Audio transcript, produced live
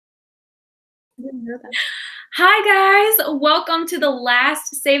didn't know that. Hi guys, welcome to the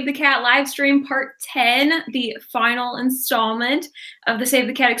last Save the Cat live stream, part 10, the final installment of the Save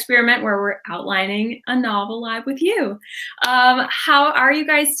the Cat experiment where we're outlining a novel live with you. How are you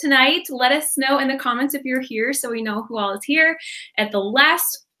guys tonight? Let us know in the comments if you're here so we know who all is here at the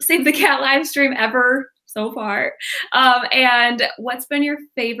last Save the Cat live stream ever so far. And what's been your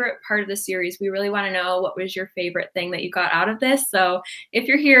favorite part of the series? We really want to know what was your favorite thing that you got out of this. So if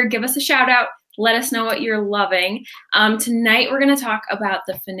you're here, give us a shout out. Let us know what you're loving. Tonight, we're going to talk about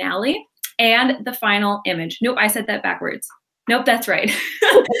the finale and the final image. Nope, I said that backwards. Nope, that's right.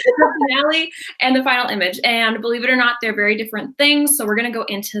 The finale and the final image. And believe it or not, they're very different things. So we're going to go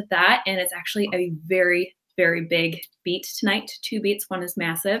into that. And it's actually a very, very big beat tonight. 2 beats, one is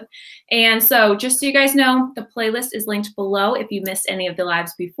massive. And so just so you guys know, the playlist is linked below if you missed any of the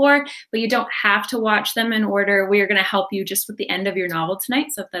lives before, but you don't have to watch them in order. We are going to help you just with the end of your novel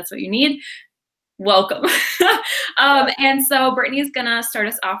tonight. So if that's what you need, welcome. And so Brittany is gonna start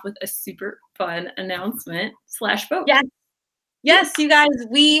us off with a super fun announcement / vote. Yes, you guys,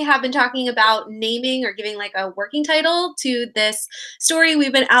 we have been talking about naming or giving like a working title to this story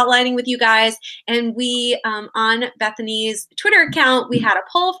we've been outlining with you guys. And we, on Bethany's Twitter account, we had a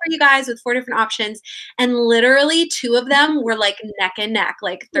poll for you guys with 4 different options. And literally 2 of them were like neck and neck,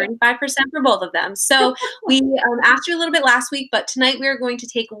 like 35% for both of them. So we asked you a little bit last week, but tonight we are going to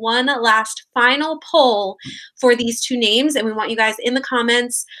take one last final poll for these 2 names. And we want you guys in the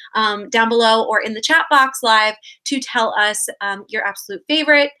comments down below or in the chat box live to tell us your absolute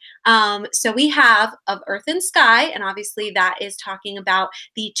favorite. So we have Of Earth and Sky, and obviously that is talking about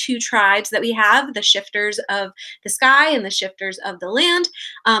the 2 tribes that we have, the shifters of the sky and the shifters of the land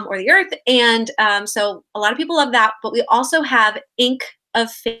or the earth. And so a lot of people love that, but we also have Ink of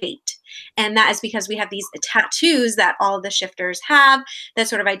Fate. And that is because we have these tattoos that all of the shifters have that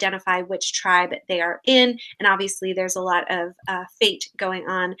sort of identify which tribe they are in. And obviously there's a lot of fate going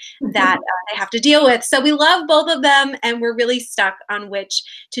on that they have to deal with. So we love both of them and we're really stuck on which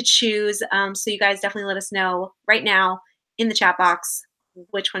to choose. So you guys definitely let us know right now in the chat box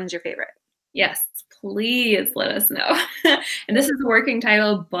which one's your favorite. Yes, please let us know. And this is a working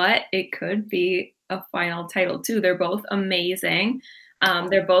title, but it could be a final title too. They're both amazing.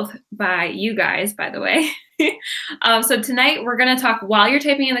 They're both by you guys, by the way. So tonight we're going to talk, while you're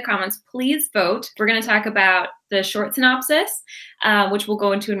typing in the comments, please vote. We're going to talk about the short synopsis, which we'll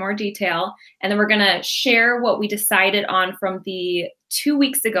go into in more detail. And then we're going to share what we decided on from the 2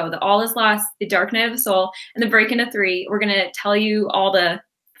 weeks ago, the All Is Lost, the Dark Night of the Soul, and the Break into 3. We're going to tell you all the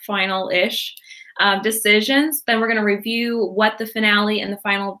final-ish decisions. Then we're going to review what the finale and the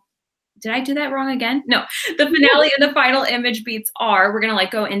final. Did I do that wrong again? No, the finale and the final image beats are. We're going to like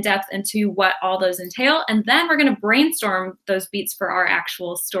go in depth into what all those entail. And then we're going to brainstorm those beats for our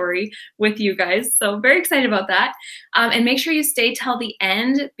actual story with you guys. So very excited about that. And make sure you stay till the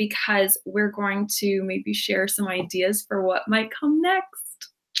end because we're going to maybe share some ideas for what might come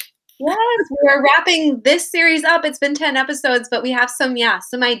next. Yes, we're wrapping this series up. It's been 10 episodes, but we have some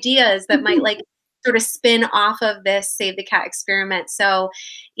ideas that might like sort of spin off of this Save the Cat experiment. So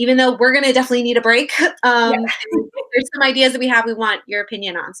even though we're going to definitely need a break, there's some ideas that we have we want your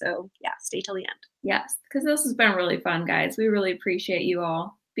opinion on. So yeah, stay till the end. Yes, because this has been really fun, guys. We really appreciate you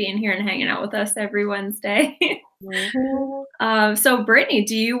all being here and hanging out with us every Wednesday. So Brittany,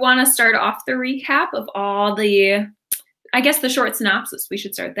 do you want to start off the recap of all the, I guess the short synopsis? We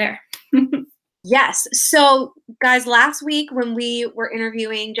should start there. Yes. So guys, last week when we were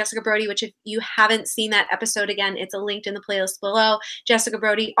interviewing Jessica Brody, which if you haven't seen that episode, again, it's linked in the playlist below. Jessica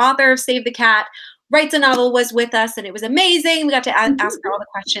Brody, author of Save the Cat, writes a novel, was with us, and it was amazing. We got to ask her all the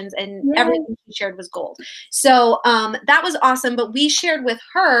questions and everything she shared was gold. So that was awesome. But we shared with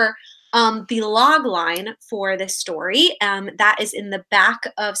her the log line for this story. That is in the back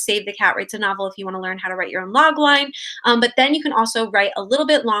of Save the Cat Writes a Novel if you want to learn how to write your own log line. But then you can also write a little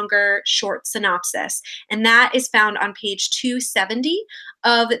bit longer short synopsis. And that is found on page 270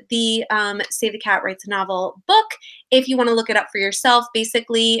 of the Save the Cat Writes a Novel book. If you want to look it up for yourself,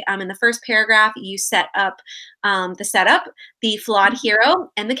 basically in the first paragraph, you set up the setup, the flawed hero,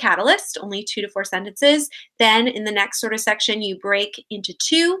 and the catalyst, only 2 to 4 sentences. Then in the next sort of section, you break into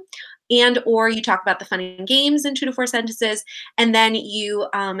 2. And or you talk about the fun and games in 2 to 4 sentences, and then you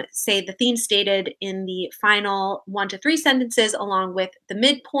say the theme stated in the final 1 to 3 sentences along with the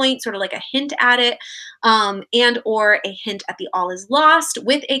midpoint, sort of like a hint at it, and or a hint at the All Is Lost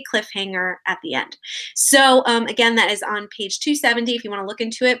with a cliffhanger at the end. So again, that is on page 270 if you want to look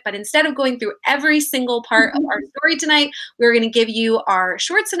into it. But instead of going through every single part of our story tonight, we're going to give you our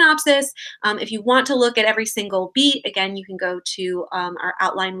short synopsis. If you want to look at every single beat, again, you can go to our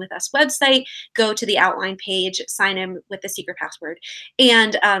Outline With Us website. website, go to the outline page, sign in with the secret password,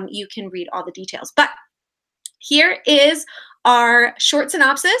 and you can read all the details. But here is our short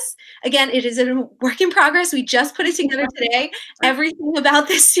synopsis. Again, it is a work in progress. We just put it together today. Everything about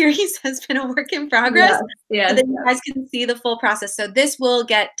this series has been a work in progress, so that you guys can see the full process. So this will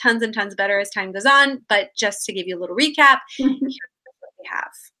get tons and tons better as time goes on, but just to give you a little recap, here's what we have.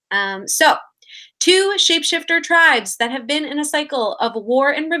 So 2 shapeshifter tribes that have been in a cycle of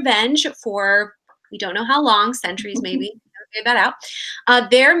war and revenge for we don't know how long, centuries maybe, figure that out.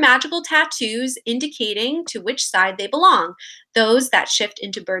 Their magical tattoos indicating to which side they belong, those that shift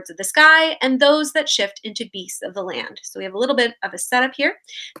into birds of the sky and those that shift into beasts of the land. So we have a little bit of a setup here.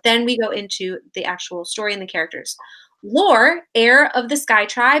 Then we go into the actual story and the characters. Lore, heir of the Sky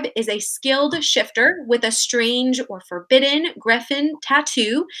Tribe, is a skilled shifter with a strange or forbidden griffin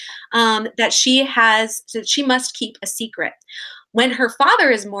tattoo that she must keep a secret. When her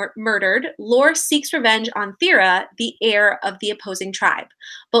father is murdered, Lore seeks revenge on Thera, the heir of the opposing tribe.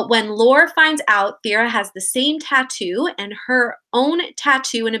 But when Lore finds out Thera has the same tattoo and her own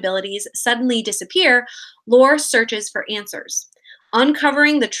tattoo and abilities suddenly disappear, Lore searches for answers.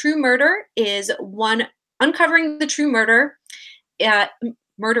 Uncovering the true murderer.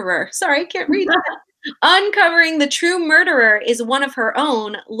 Sorry, I can't read that. Uncovering the true murderer is one of her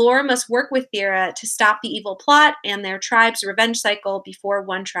own. Lore must work with Thera to stop the evil plot and their tribe's revenge cycle before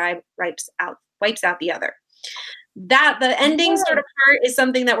one tribe wipes out the other. That the ending sort of part is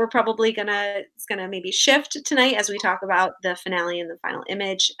something that we're probably gonna maybe shift tonight as we talk about the finale and the final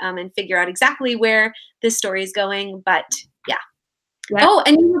image, and figure out exactly where this story is going. But yeah. Yeah. Oh,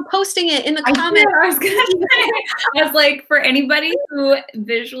 and you were posting it in the comments. I was gonna say, I was like, for anybody who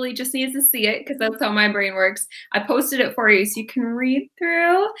visually just needs to see it, because that's how my brain works, I posted it for you so you can read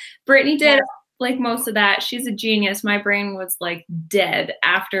through. Brittany did like most of that. She's a genius. My brain was like dead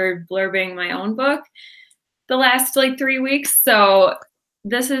after blurbing my own book the last like 3 weeks. So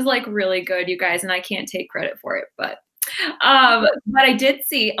this is like really good, you guys, and I can't take credit for it, but I did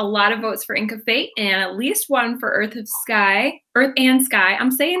see a lot of votes for Ink of Fate and at least one for Earth and Sky.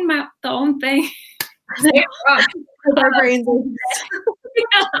 I'm saying the own thing. Our brains.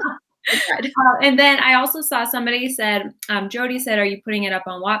 And then I also saw somebody said, Jody said, are you putting it up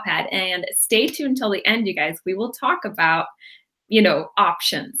on Wattpad? And stay tuned till the end, you guys. We will talk about,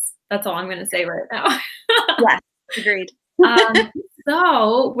 options. That's all I'm going to say right now. Yes, agreed.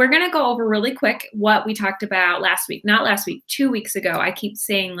 So we're going to go over really quick what we talked about last week. Not last week, 2 weeks ago. I keep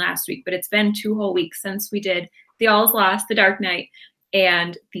saying last week, but it's been 2 whole weeks since we did The All Is Lost, The Dark Knight,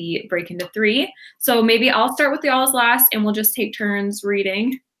 and the Break into 3. So maybe I'll start with The All Is Lost and we'll just take turns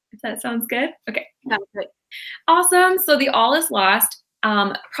reading, if that sounds good. Okay. Sounds good. Awesome. So The All Is Lost,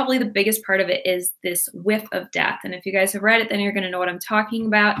 probably the biggest part of it is this whiff of death. And if you guys have read it, then you're going to know what I'm talking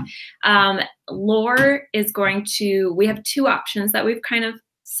about. Lore is we have 2 options that we've kind of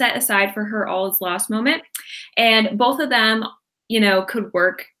set aside for her all is lost moment. And both of them, could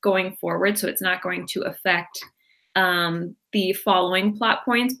work going forward. So it's not going to affect the following plot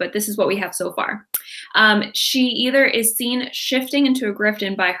points, but this is what we have so far. She either is seen shifting into a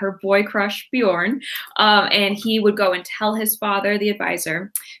griffin by her boy crush Bjorn, and he would go and tell his father, the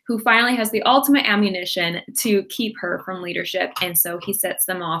advisor, who finally has the ultimate ammunition to keep her from leadership, and so he sets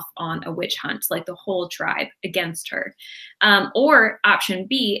them off on a witch hunt, like the whole tribe against her. Or option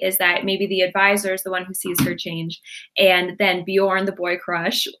B is that maybe the advisor is the one who sees her change, and then Bjorn, the boy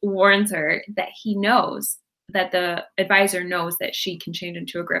crush, warns her that that the advisor knows that she can change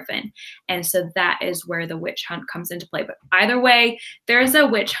into a griffin. And so that is where the witch hunt comes into play. But either way, there's a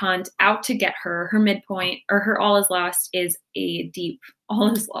witch hunt out to get her. Her midpoint, or her all is lost, is a deep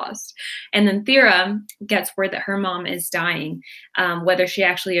all is lost. And then Thera gets word that her mom is dying. Whether she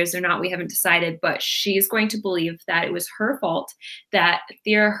actually is or not, we haven't decided, but she's going to believe that it was her fault, that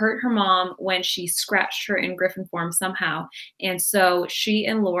Thera hurt her mom when she scratched her in griffin form somehow. And so she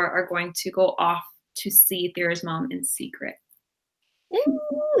and Lore are going to go off to see Thera's mom in secret.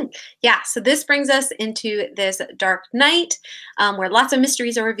 Yeah, so this brings us into this dark night where lots of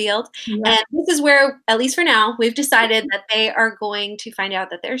mysteries are revealed. Yeah. And this is where, at least for now, we've decided that they are going to find out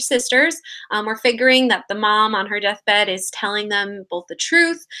that they're sisters. We're figuring that the mom on her deathbed is telling them both the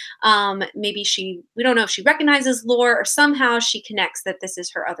truth. Maybe we don't know if she recognizes Lore, or somehow she connects that this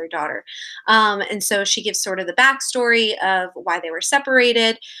is her other daughter. And so she gives sort of the backstory of why they were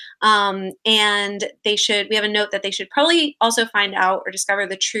separated. And we have a note that they should probably also find out or discover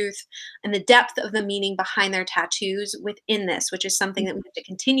the truth and the depth of the meaning behind their tattoos within this, which is something that we have to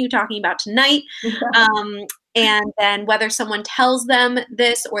continue talking about tonight. And then whether someone tells them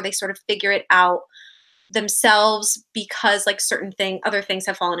this or they sort of figure it out themselves because like other things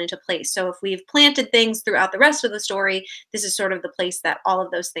have fallen into place. So if we've planted things throughout the rest of the story, this is sort of the place that all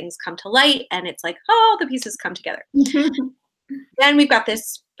of those things come to light, and it's like, oh, the pieces come together. Then we've got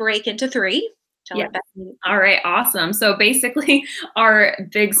this break into 3. Yeah. All right. Awesome. So basically our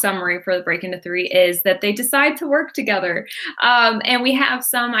big summary for the break into 3 is that they decide to work together. And we have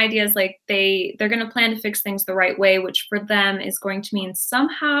some ideas like they're going to plan to fix things the right way, which for them is going to mean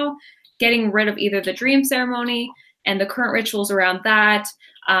somehow getting rid of either the dream ceremony and the current rituals around that,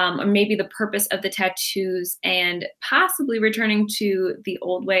 or maybe the purpose of the tattoos, and possibly returning to the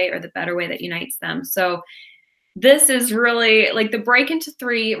old way or the better way that unites them. So this is really like the break into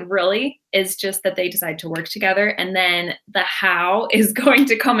 3 really is just that they decide to work together. And then the how is going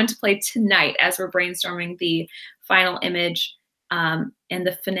to come into play tonight as we're brainstorming the final image and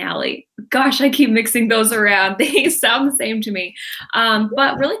the finale. Gosh, I keep mixing those around. They sound the same to me.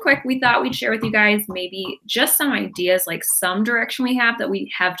 But really quick, we thought we'd share with you guys maybe just some ideas, like some direction we have that we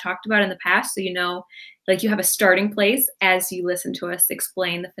have talked about in the past. So, you know, like you have a starting place as you listen to us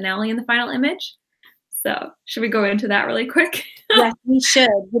explain the finale and the final image. So should we go into that really quick? Yes, we should.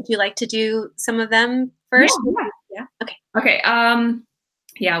 Would you like to do some of them first? Yeah. Okay. Okay.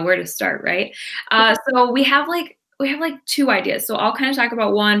 Yeah, where to start, right? So we have like 2 ideas. So I'll kind of talk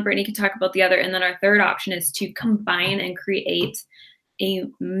about one, Brittany can talk about the other, and then our third option is to combine and create a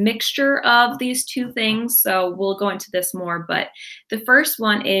mixture of these 2 things. So we'll go into this more, but the first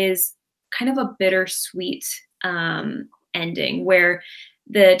one is kind of a bittersweet ending where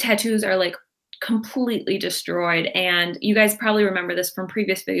the tattoos are like completely destroyed. And you guys probably remember this from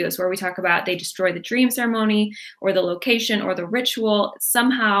previous videos where we talk about they destroy the dream ceremony or the location or the ritual.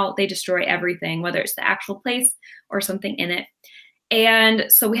 Somehow they destroy everything, whether it's the actual place or something in it. And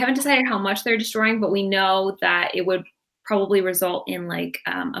so we haven't decided how much they're destroying, but we know that it would probably result in like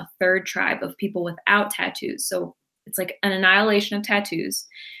a 3rd tribe of people without tattoos. So it's like an annihilation of tattoos,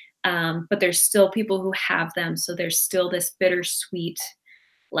 but there's still people who have them. So there's still this bittersweet,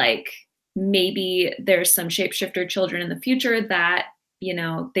 like, maybe there's some shapeshifter children in the future that, you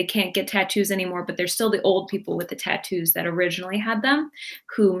know, they can't get tattoos anymore, but there's still the old people with the tattoos that originally had them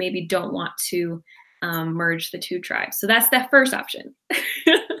who maybe don't want to merge the 2 tribes. So that's that first option.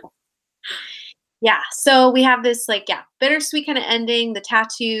 Yeah. So we have this like, bittersweet kind of ending. The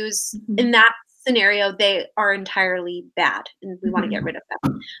tattoos in that scenario, they are entirely bad and we want to get rid of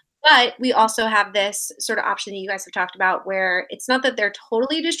them. But we also have this sort of option that you guys have talked about where it's not that they're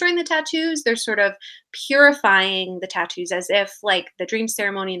totally destroying the tattoos, they're sort of purifying the tattoos as if like the dream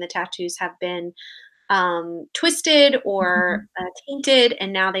ceremony and the tattoos have been twisted or tainted,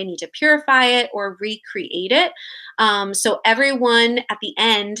 and now they need to purify it or recreate it. So everyone at the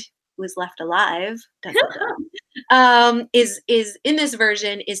end who is left alive is in this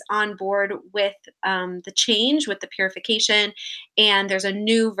version is on board with the change, with the purification, and there's a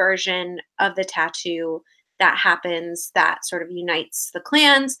new version of the tattoo that happens that sort of unites the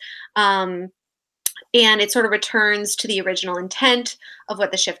clans, and it sort of returns to the original intent of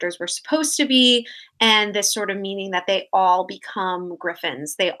what the shifters were supposed to be, and this sort of meaning that they all become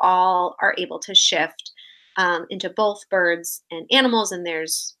griffins. They all are able to shift into both birds and animals, and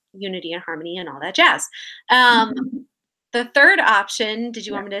there's unity and harmony and all that jazz. The third option, did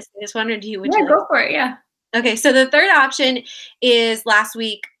you want me to say this one, or would you like go for it? Yeah. Okay, so the third option is last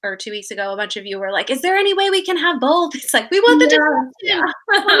week or 2 weeks ago, a bunch of you were like, is there any way we can have both? It's like, we want the tattoos.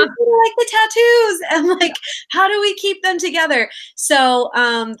 Like the tattoos. And like, how do we keep them together? So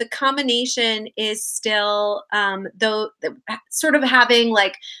the combination is still sort of having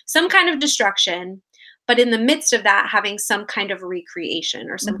like some kind of destruction, but in the midst of that, having some kind of recreation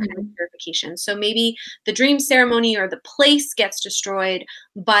or some kind of purification. So maybe the dream ceremony or the place gets destroyed,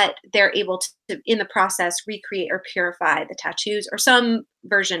 but they're able to, in the process, recreate or purify the tattoos or some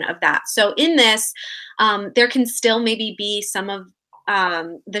version of that. So in this, there can still maybe be some of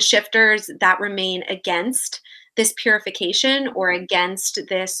the shifters that remain against this purification or against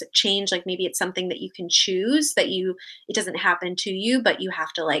this change. Like maybe it's something that you can choose, that it doesn't happen to you, but you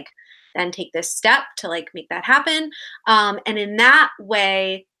have to like then take this step to like make that happen. And in that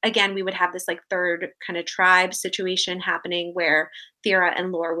way, again, we would have this like 3rd kind of tribe situation happening where Thera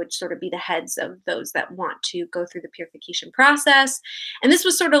and Lore would sort of be the heads of those that want to go through the purification process. And this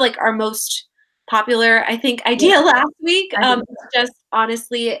was sort of like our most popular, I think, idea last week. Just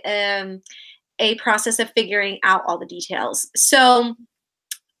honestly a process of figuring out all the details. So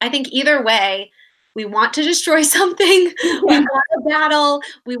I think either way, we want to destroy something. We want a battle.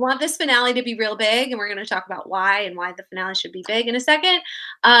 We want this finale to be real big, and we're going to talk about why and why the finale should be big in a second.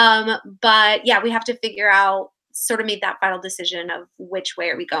 But yeah, we have to figure out sort of made that final decision of which way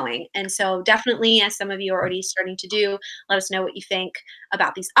are we going. And so definitely, as some of you are already starting to do, let us know what you think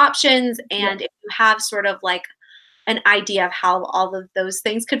about these options. And if you have sort of like an idea of how all of those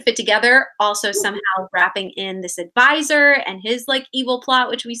things could fit together, also somehow wrapping in this advisor and his like evil plot,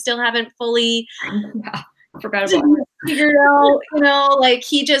 which we still haven't fully forgot about it. Figured out, like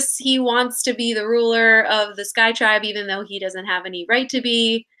he wants to be the ruler of the Sky Tribe, even though he doesn't have any right to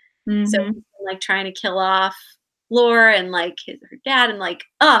be. So he's like trying to kill off Lore and like her dad, and like,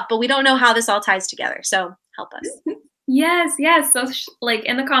 but we don't know how this all ties together. So help us. Yes. So like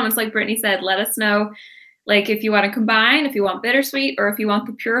in the comments, like Brittany said, let us know, like if you want to combine, if you want bittersweet, or if you want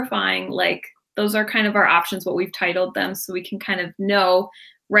the purifying. Like those are kind of our options, what we've titled them, so we can kind of know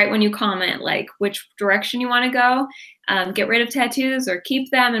right when you comment, like which direction you want to go, get rid of tattoos or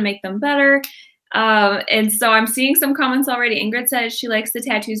keep them and make them better. And so I'm seeing some comments already. Ingrid says she likes the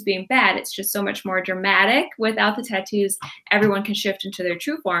tattoos being bad. It's just so much more dramatic. Without the tattoos, everyone can shift into their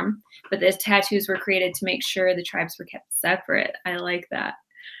true form. But the tattoos were created to make sure the tribes were kept separate. I like that.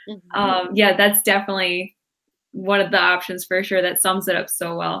 Yeah, that's definitely one of the options for sure. That sums it up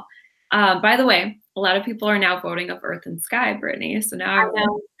so well. By the way, a lot of people are now voting of Earth and Sky, Brittany. So now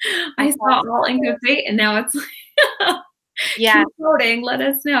I saw all in good fate, and now it's like, keep voting. Let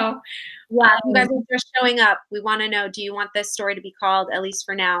us know. Yeah, you guys are just showing up. We want to know, do you want this story to be called, at least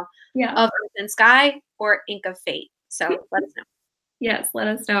for now, of Earth and Sky or Ink of Fate? So let us know. Yes, let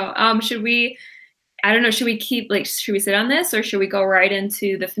us know. Should we, I don't know, should we should we sit on this, or should we go right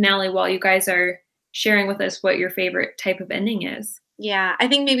into the finale while you guys are sharing with us what your favorite type of ending is? Yeah, I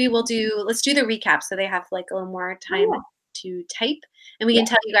think maybe let's do the recap so they have like a little more time to type, and we can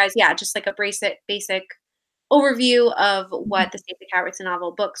tell you guys, just like a basic overview of what the Save the Cat Writes a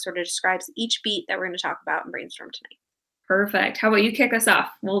Novel book sort of describes each beat that we're going to talk about and brainstorm tonight. Perfect. How about you kick us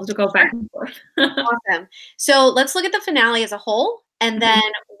off? We'll go back and forth. Awesome. So let's look at the finale as a whole, and then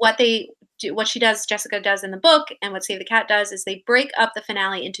what Jessica does in the book, and what Save the Cat does is they break up the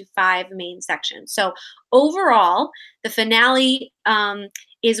finale into 5 main sections. So overall, the finale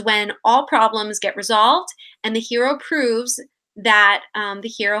is when all problems get resolved and the hero proves that the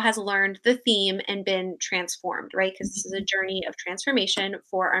hero has learned the theme and been transformed, right? Because this is a journey of transformation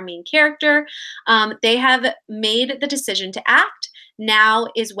for our main character. They have made the decision to act. Now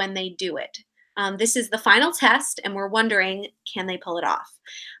is when they do it. This is the final test, and we're wondering, can they pull it off?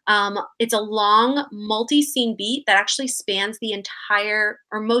 It's a long, multi-scene beat that actually spans the entire,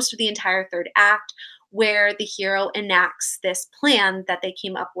 or most of the entire 3rd act, where the hero enacts this plan that they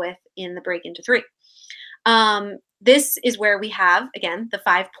came up with in the Break into 3. This is where we have, again, the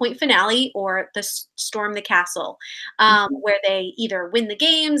 5-point finale, or the Storm the Castle, where they either win the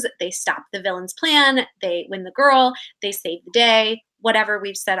games, they stop the villain's plan, they win the girl, they save the day, whatever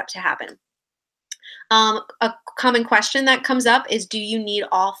we've set up to happen. A common question that comes up is, do you need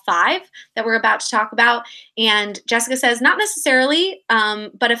all 5 that we're about to talk about? And Jessica says, not necessarily,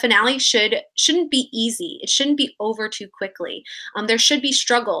 but a finale shouldn't be easy. It shouldn't be over too quickly. There should be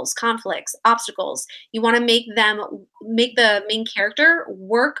struggles, conflicts, obstacles. You want to make the main character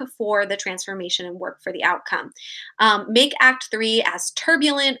work for the transformation and work for the outcome. Make Act 3 as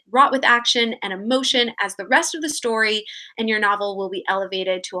turbulent, wrought with action and emotion as the rest of the story, and your novel will be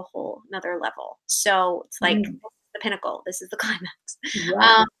elevated to a whole another level. So it's like the pinnacle. This is the climax.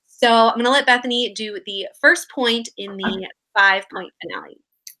 So I'm going to let Bethany do the first point in the 5-point finale.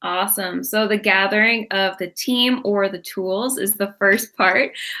 Awesome. So the gathering of the team or the tools is the first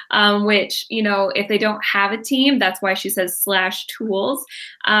part, which, if they don't have a team, that's why she says /tools.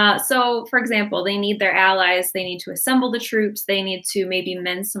 So, for example, they need their allies. They need to assemble the troops. They need to maybe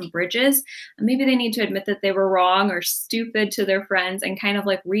mend some bridges. Maybe they need to admit that they were wrong or stupid to their friends and kind of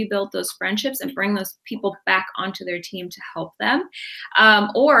like rebuild those friendships and bring those people back onto their team to help them.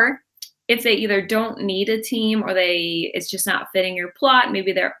 Or if they either don't need a team, or it's just not fitting your plot,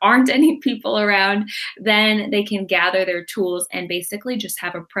 maybe there aren't any people around, then they can gather their tools and basically just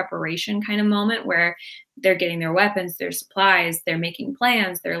have a preparation kind of moment where they're getting their weapons, their supplies, they're making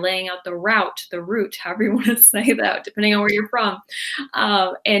plans, they're laying out the route, however you want to say that, depending on where you're from,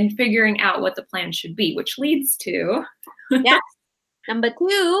 and figuring out what the plan should be, which leads to... Yes. Number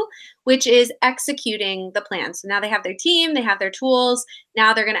 2, which is executing the plan. So now they have their team, they have their tools.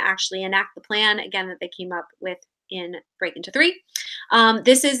 Now they're going to actually enact the plan, again, that they came up with in Break into 3.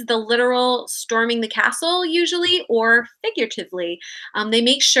 This is the literal storming the castle, usually, or figuratively. They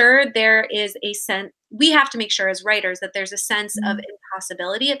make sure there is a sense, we have to make sure as writers that there's a sense of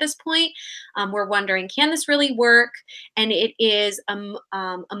impossibility at this point. We're wondering, can this really work? And it is a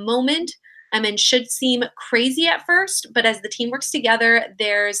moment and should seem crazy at first, but as the team works together,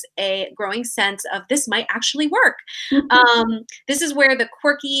 there's a growing sense of this might actually work. This is where the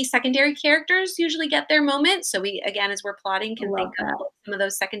quirky secondary characters usually get their moment. So we, again, as we're plotting, can think of some of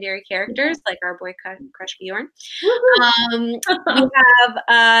those secondary characters, like our boy crush Bjorn. We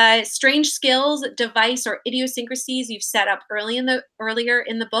have strange skills, device, or idiosyncrasies you've set up earlier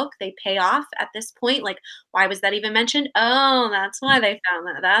in the book. They pay off at this point. Like, why was that even mentioned? Oh, that's why they found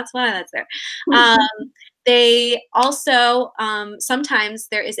that. That's why that's there. They also, sometimes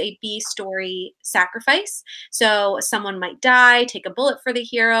there is a B story sacrifice. So someone might die, take a bullet for the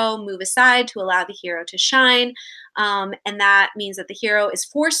hero, move aside to allow the hero to shine. And that means that the hero is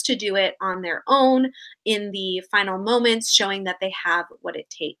forced to do it on their own in the final moments, showing that they have what it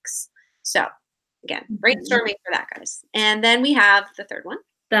takes. So again, brainstorming for that, guys. And then we have the third one.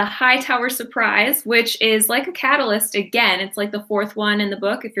 The Hightower surprise, which is like a catalyst. Again, it's like the fourth one in the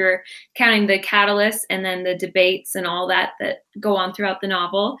book, if you're counting the catalyst and then the debates and all that go on throughout the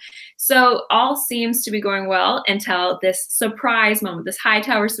novel. So all seems to be going well until this surprise moment, this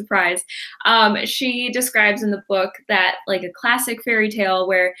Hightower surprise. She describes in the book that like a classic fairy tale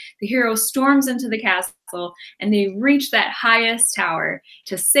where the hero storms into the castle and they reach that highest tower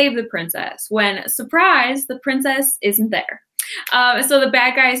to save the princess, when, surprise, the princess isn't there. So the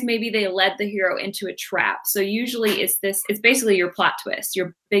bad guys, maybe they led the hero into a trap. So usually it's basically your plot twist,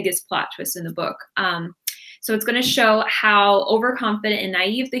 your biggest plot twist in the book. So it's going to show how overconfident and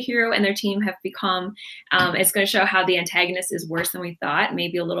naive the hero and their team have become. It's going to show how the antagonist is worse than we thought,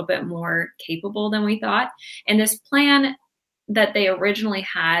 maybe a little bit more capable than we thought. And this plan that they originally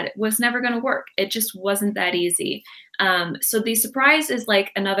had was never going to work. It just wasn't that easy. So the surprise is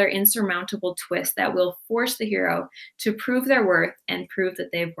like another insurmountable twist that will force the hero to prove their worth and prove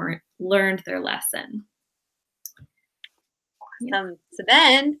that they've learned their lesson. So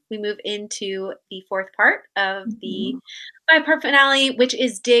then we move into the fourth part of the 5-part finale, which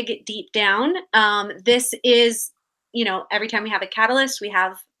is Dig Deep Down. This is, you know, every time we have a catalyst, we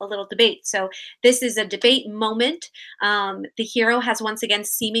have a little debate. So this is a debate moment. The hero has once again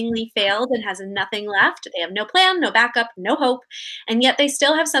seemingly failed and has nothing left. They have no plan, no backup, no hope, and yet they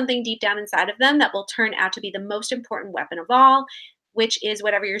still have something deep down inside of them that will turn out to be the most important weapon of all, which is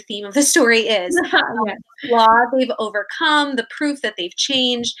whatever your theme of the story is. The flaw they've overcome, the proof that they've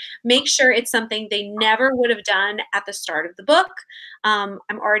changed. Make sure it's something they never would have done at the start of the book. I'm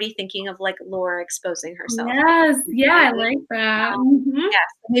already thinking of like Laura exposing herself. Yes, yeah, I like that. Yes,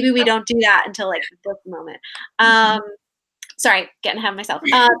 maybe we don't do that until like this moment. Sorry, getting ahead of myself.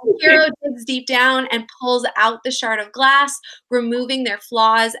 The hero digs deep down and pulls out the shard of glass, removing their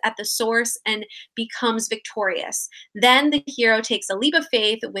flaws at the source, and becomes victorious. Then the hero takes a leap of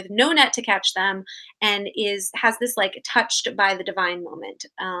faith with no net to catch them, and has this like touched by the divine moment,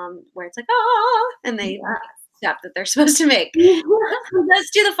 where it's like, oh, and they step that they're supposed to make.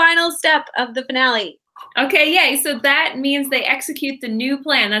 Let's do the final step of the finale. Okay, yay. So that means they execute the new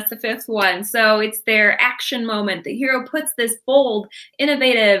plan. That's the fifth one. So it's their action moment. The hero puts this bold,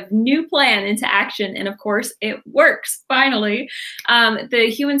 innovative, new plan into action. And of course, it works, finally. The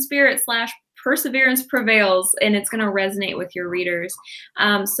human spirit / perseverance prevails, and it's going to resonate with your readers.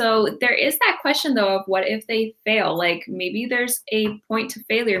 So there is that question, though, of what if they fail? Like maybe there's a point to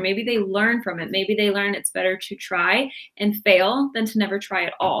failure. Maybe they learn from it. Maybe they learn it's better to try and fail than to never try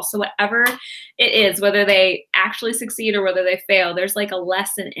at all. So whatever it is, whether they actually succeed or whether they fail, there's like a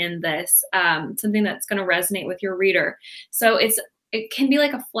lesson in this, something that's going to resonate with your reader. So it can be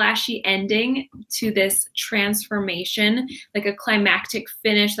like a flashy ending to this transformation, like a climactic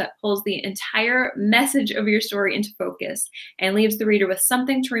finish that pulls the entire message of your story into focus and leaves the reader with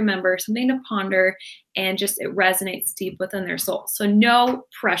something to remember, something to ponder, and just it resonates deep within their soul. So no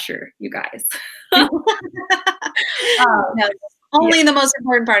pressure, you guys. Only the most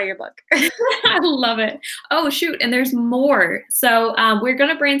important part of your book. I love it. Oh, shoot. And there's more. So we're going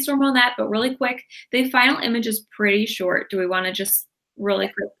to brainstorm on that, but really quick, the final image is pretty short. Do we want to just really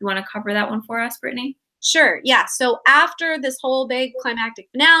quick, you want to cover that one for us, Brittany? Sure. Yeah. So after this whole big climactic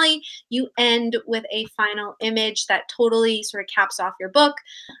finale, you end with a final image that totally sort of caps off your book.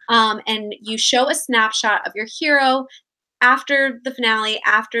 And you show a snapshot of your hero after the finale,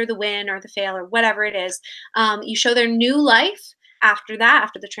 after the win or the fail or whatever it is. You show their new life after that,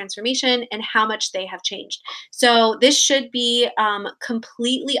 after the transformation, and how much they have changed. So this should be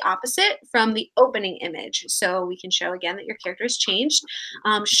completely opposite from the opening image. So we can show again that your character has changed.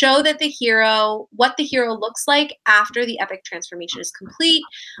 Show that what the hero looks like after the epic transformation is complete.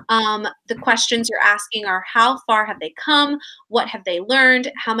 The questions you're asking are, how far have they come? What have they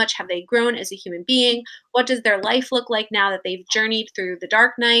learned? How much have they grown as a human being? What does their life look like now that they've journeyed through the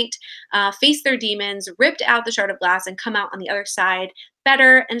dark night, faced their demons, ripped out the shard of glass, and come out on the other side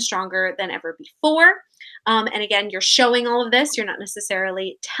better and stronger than ever before? And again, you're showing all of this. You're not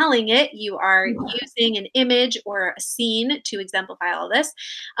necessarily telling it. You are using an image or a scene to exemplify all of this.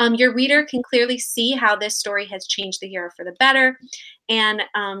 Your reader can clearly see how this story has changed the hero for the better. And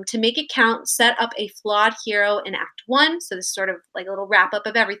to make it count, set up a flawed hero in Act 1. So this is sort of like a little wrap up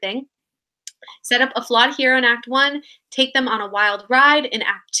of everything. Set up a flawed hero in Act 1, take them on a wild ride in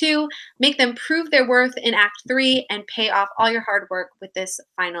Act 2, make them prove their worth in Act 3, and pay off all your hard work with this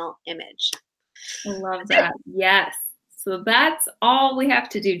final image. I love that. Yes. So that's all we have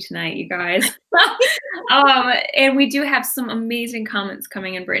to do tonight, you guys. And we do have some amazing comments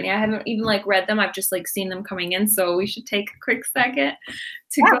coming in, Brittany. I haven't even read them. I've just seen them coming in. So we should take a quick second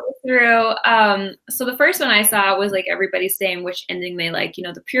to go through. So the first one I saw was everybody saying which ending they like,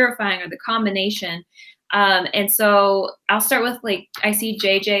 the purifying or the combination. And so I'll start with I see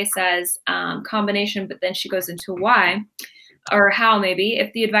JJ says combination, but then she goes into why or how maybe.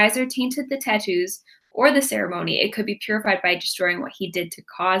 If the advisor tainted the tattoos or the ceremony, it could be purified by destroying what he did to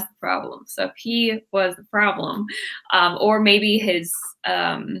cause the problem. So if he was the problem, or maybe his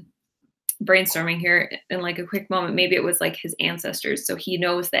brainstorming here in a quick moment, maybe it was his ancestors. So he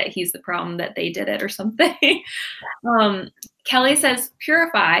knows that he's the problem, that they did it or something. Kelly says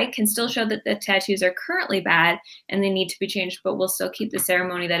purify can still show that the tattoos are currently bad and they need to be changed, but will still keep the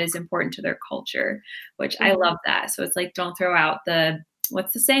ceremony that is important to their culture, which I love that. So it's don't throw out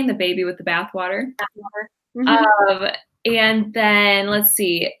what's the saying? The baby with the bathwater. And then let's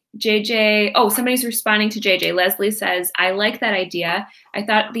see, JJ. Oh, somebody's responding to JJ. Leslie says, I like that idea. I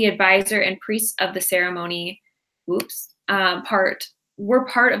thought the advisor and priests of the ceremony, were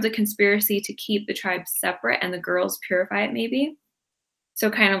part of the conspiracy to keep the tribe separate and the girls purify it maybe. So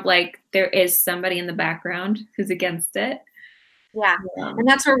kind of there is somebody in the background who's against it. Yeah. And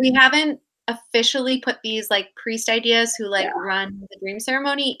that's where we haven't officially put these priest ideas who run the dream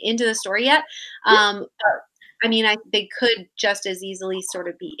ceremony into the story yet. But I mean, they could just as easily sort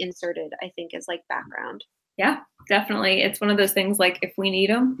of be inserted, I think, as background. Yeah, definitely. It's one of those things if we need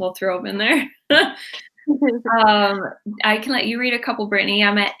them, we'll throw them in there. I can let you read a couple, Brittany.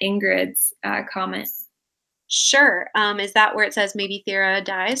 I'm at Ingrid's comment. Sure. Is that where it says maybe Thera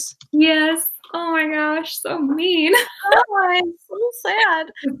dies? Yes. Oh my gosh, so mean. Oh, I'm so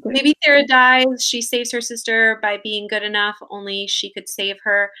sad. Maybe Thera dies. She saves her sister by being good enough. Only she could save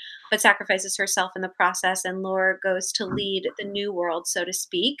her, but sacrifices herself in the process. And Laura goes to lead the new world, so to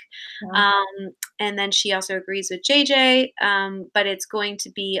speak. And then she also agrees with JJ, but it's going to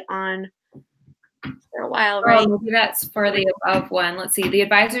be on for a while, right? Maybe that's for the above one. Let's see. The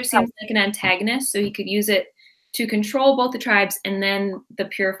advisor seems like an antagonist, so he could use it to control both the tribes, and then the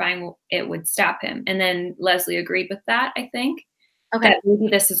purifying, it would stop him. And then Leslie agreed with that, I think. Okay. That maybe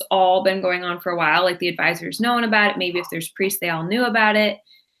this has all been going on for a while. The advisor's known about it. Maybe if there's priests, they all knew about it.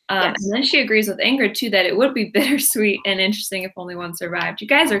 And then she agrees with Ingrid, too, that it would be bittersweet and interesting if only one survived. You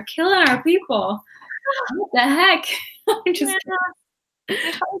guys are killing our people. What the heck? I'm just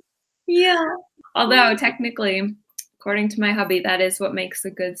yeah. Although, technically, according to my hubby, that is what makes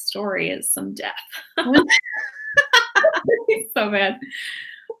a good story, is some death. So bad.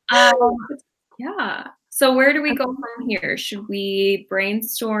 Yeah. So where do we go from here? Should we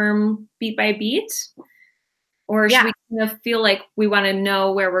brainstorm beat by beat? Or should we kind of feel like we want to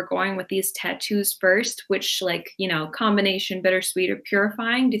know where we're going with these tattoos first, which combination bittersweet or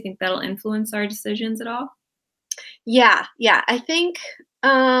purifying? Do you think that'll influence our decisions at all? Yeah. I think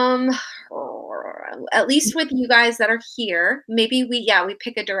at least with you guys that are here, maybe we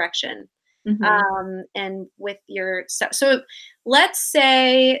pick a direction. And with your stuff. So let's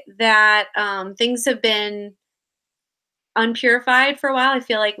say that things have been unpurified for a while. I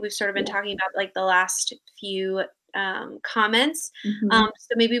feel like we've sort of been talking about the last few comments. So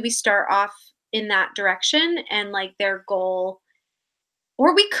maybe we start off in that direction and their goal,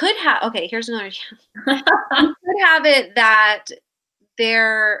 or we could have, here's another idea. We could have it that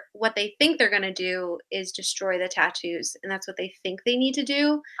what they think they're going to do is destroy the tattoos, and that's what they think they need to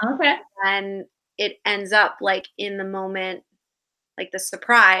do. Okay. And it ends up in the moment, the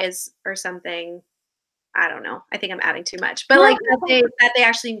surprise or something. I don't know. I think I'm adding too much, but that they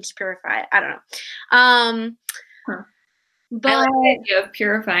actually need to purify it. I don't know. But I like the idea of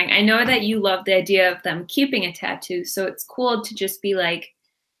purifying. I know that you love the idea of them keeping a tattoo, so it's cool to just be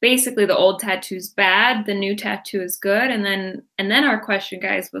basically the old tattoo's bad, the new tattoo is good. And then our question,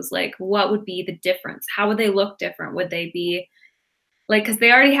 guys, was what would be the difference? How would they look different? Would they be because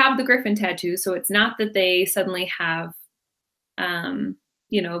they already have the griffin tattoo, so it's not that they suddenly have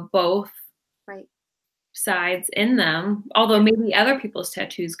both. Right. sides in them, although maybe other people's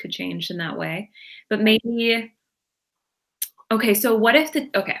tattoos could change in that way. But maybe, okay, so what if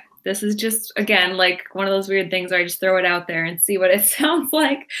okay, this is just, again, like one of those weird things where I just throw it out there and see what it sounds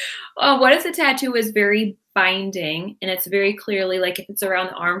like. What if the tattoo is very binding and it's very clearly, like if it's around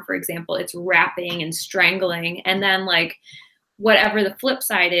the arm, for example, it's wrapping and strangling, and then like whatever the flip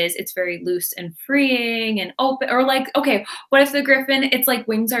side is, it's very loose and freeing and open. Or like, okay, what if the griffin, it's like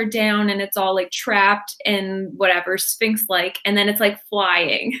wings are down and it's all like trapped and whatever, sphinx-like, and then it's like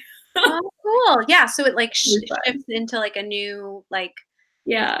flying. Oh, cool. Yeah, so it like shifts into like a new like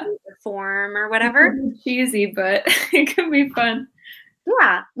form or whatever. Cheesy, but it could be fun.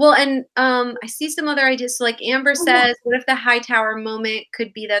 Yeah. Well, and I see some other ideas. So like Amber says, what if the high tower moment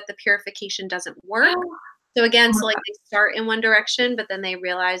could be that the purification doesn't work? So again, so like they start in one direction, but then they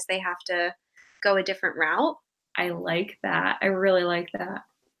realize they have to go a different route. I like that. I really like that.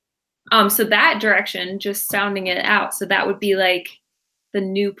 So that direction, just sounding it out. So that would be like the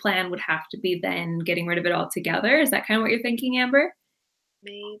new plan would have to be then getting rid of it altogether. Is that kind of what you're thinking, Amber?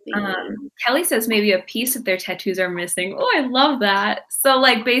 Maybe. Kelly says maybe a piece of their tattoos are missing. Oh, I love that. So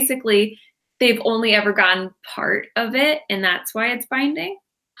like basically they've only ever gotten part of it and that's why it's binding.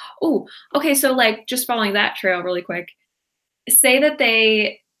 Oh, okay. So like just following that trail really quick, say that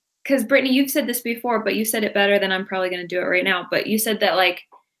because Brittany, you've said this before, but you said it better than I'm probably going to do it right now. But you said that like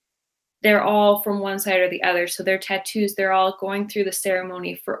they're all from one side or the other. So their tattoos, they're all going through the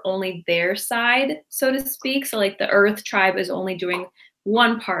ceremony for only their side, so to speak. So like the Earth tribe is only doing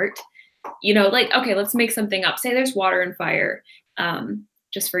one part, you know, like, okay, let's make something up. Say there's water and fire,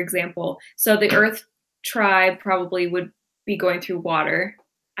 just for example. So the Earth tribe probably would be going through water.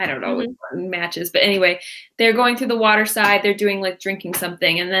 I don't know, matches, but anyway, they're going through the water side. They're doing like drinking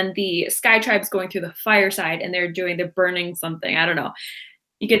something. And then the sky tribe's going through the fire side and they're burning something. I don't know.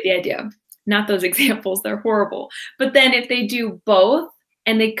 You get the idea. Not those examples. They're horrible. But then if they do both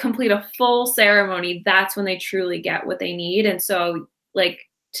and they complete a full ceremony, that's when they truly get what they need. And so like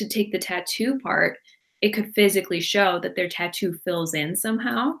to take the tattoo part, it could physically show that their tattoo fills in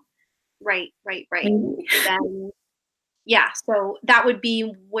somehow. Right. Then, yeah, so that would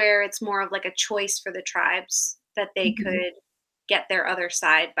be where it's more of like a choice for the tribes that they could get their other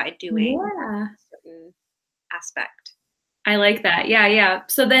side by doing a certain aspect. I like that. Yeah.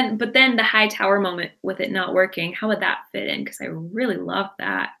 So then, but then the high tower moment with it not working, how would that fit in? Because I really love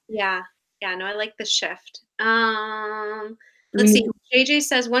that. Yeah. No, I like the shift. Let's see. JJ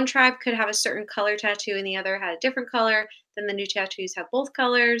says one tribe could have a certain color tattoo and the other had a different color. Then the new tattoos have both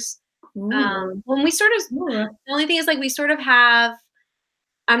colors. When we sort of, the only thing is like we sort of have,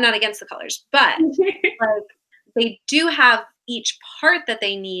 I'm not against the colors, but like they do have each part that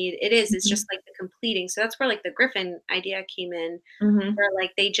they need. It's just like the completing. So that's where like the griffin idea came in, where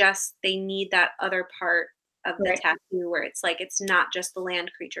like they need that other part of the tattoo where it's like it's not just the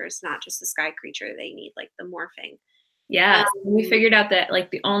land creature, it's not just the sky creature. They need like the morphing. Yeah, we figured out that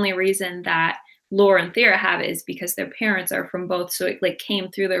like the only reason that Laura and Thera have it is because their parents are from both, so it like came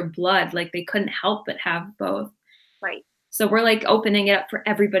through their blood. Like they couldn't help but have both. Right. So we're like opening it up for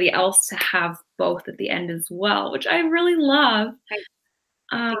everybody else to have both at the end as well, which I really love.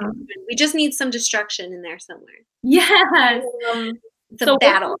 We just need some destruction in there somewhere. Yes. So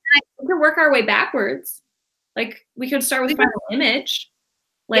battle. We can work our way backwards. Like we could start with final image.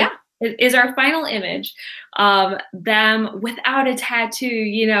 Like is our final image them without a tattoo,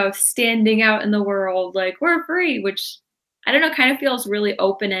 you know, standing out in the world like we're free, which I don't know, kind of feels really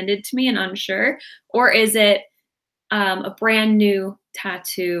open-ended to me and unsure. Or is it a brand new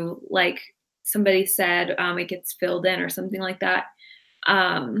tattoo, like somebody said, it gets filled in or something like that.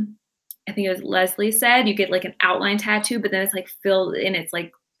 I think it was Leslie said you get like an outline tattoo, but then it's like filled in. It's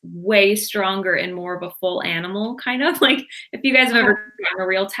like way stronger and more of a full animal kind of. Like if you guys have ever gotten a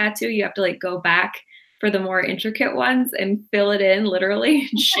real tattoo, you have to like go back for the more intricate ones and fill it in literally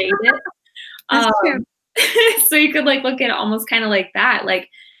and shade it. So you could like look at it almost kind of like that. Like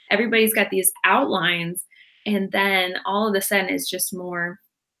everybody's got these outlines and then all of a sudden it's just more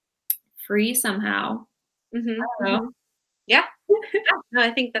free somehow. I don't know. Yeah. No,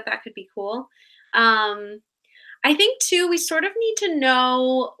 I think that could be cool. I think too, we sort of need to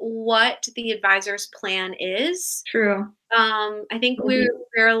know what the advisor's plan is. True. I think we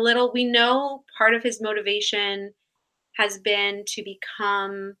know part of his motivation has been to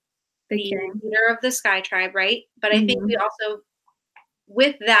become the leader of the Sky Tribe, right? But I think we also,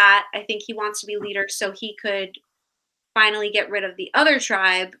 with that, I think he wants to be leader so he could finally get rid of the other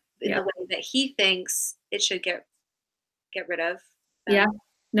tribe in the way that he thinks it should get rid of them. Yeah.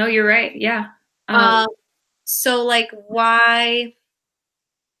 No, you're right. Yeah. So like why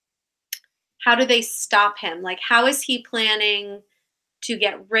how do they stop him? Like, how is he planning to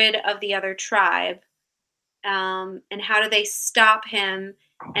get rid of the other tribe? And how do they stop him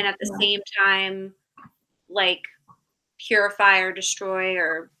and at the same time, like, purify or destroy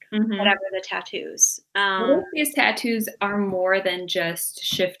or whatever the tattoos? What if these tattoos are more than just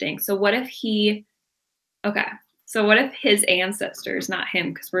shifting? So what if so what if his ancestors, not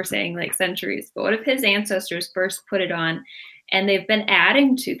him, because we're saying like centuries, but what if his ancestors first put it on and they've been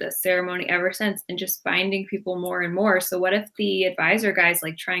adding to this ceremony ever since and just binding people more and more? So what if the advisor guy's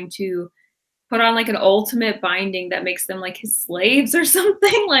like trying to put on like an ultimate binding that makes them like his slaves or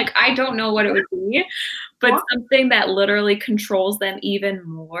something? Like, I don't know what it would be, but something that literally controls them even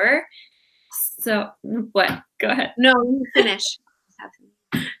more. So what? Go ahead. No, you finish.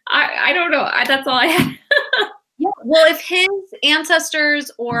 I don't know. That's all I have. Yeah. Well, if his ancestors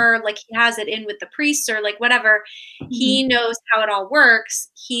or like he has it in with the priests or like whatever, he knows how it all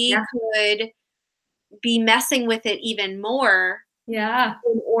works, he could be messing with it even more. Yeah.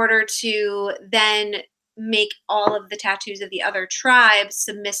 In order to then make all of the tattoos of the other tribes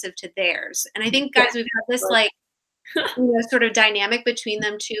submissive to theirs. And I think, guys, we've had this like, sort of dynamic between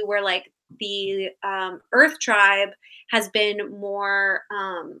them too, where like the Earth tribe has been more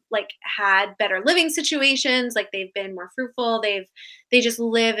like had better living situations, like they've been more fruitful, they just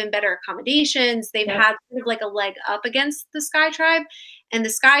live in better accommodations, they've had sort of like a leg up against the Sky tribe, and the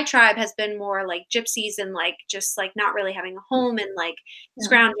Sky tribe has been more like gypsies and like just like not really having a home and like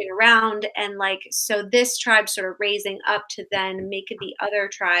scrounging around, and like so this tribe sort of raising up to then make the other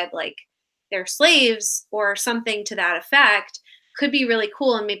tribe like their slaves or something to that effect could be really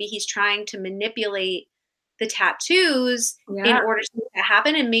cool. And maybe he's trying to manipulate the tattoos in order to make that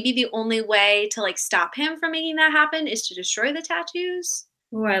happen. And maybe the only way to like stop him from making that happen is to destroy the tattoos.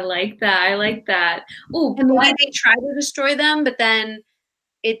 Oh, I like that. I like that. Oh, and maybe they try to destroy them, but then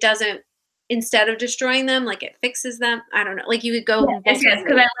it doesn't. Instead of destroying them, like it fixes them. I don't know. Like you could go. Yes,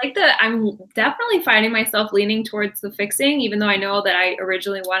 because I like that. I'm definitely finding myself leaning towards the fixing, even though I know that I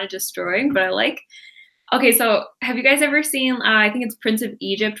originally wanted destroying. But I like. Okay, so have you guys ever seen? I think it's Prince of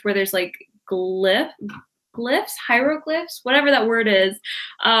Egypt, where there's like glyphs, hieroglyphs, whatever that word is.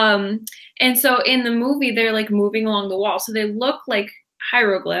 And so in the movie, they're like moving along the wall, so they look like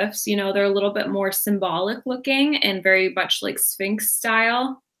hieroglyphs. You know, they're a little bit more symbolic looking and very much like Sphinx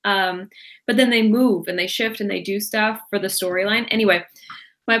style. But then they move and they shift and they do stuff for the storyline. Anyway,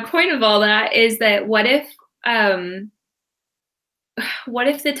 my point of all that is that what if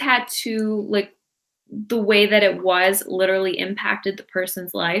the tattoo, like the way that it was, literally impacted the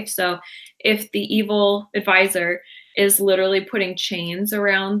person's life? So if the evil advisor is literally putting chains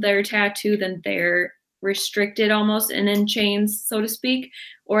around their tattoo, then they're restricted almost and in chains, so to speak.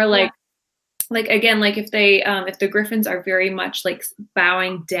 Or like again, like if the griffins are very much like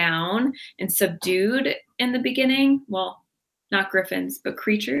bowing down and subdued in the beginning, well, not griffins, but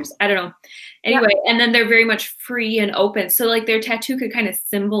creatures, I don't know. Anyway, and then they're very much free and open. So like their tattoo could kind of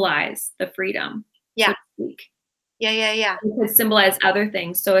symbolize the freedom. Yeah. So to speak. Yeah. It could symbolize other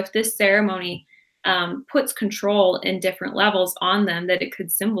things. So if this ceremony puts control in different levels on them, that it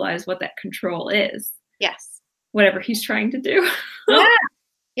could symbolize what that control is. Yes. Whatever he's trying to do.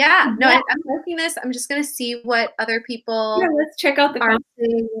 Yeah. No, I'm liking this. I'm just going to see what other people let's check out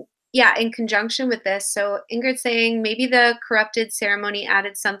the in conjunction with this. So Ingrid's saying maybe the corrupted ceremony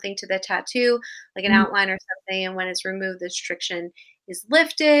added something to the tattoo, like an outline or something, and when it's removed, the restriction is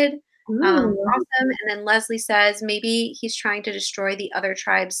lifted. Awesome. And then Leslie says maybe he's trying to destroy the other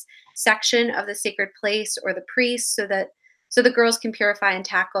tribe's section of the sacred place or the priest so the girls can purify and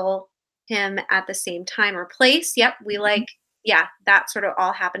tackle him at the same time or place. Yep, we like that sort of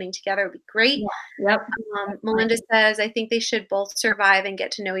all happening together would be great. Yep. Melinda says, I think they should both survive and get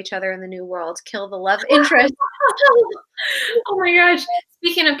to know each other in the new world. Kill the love interest. Oh my gosh.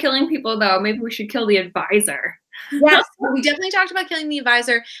 Speaking of killing people, though, maybe we should kill the advisor. Yes, we definitely talked about killing the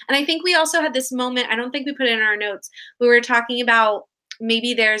advisor. And I think we also had this moment, I don't think we put it in our notes, we were talking about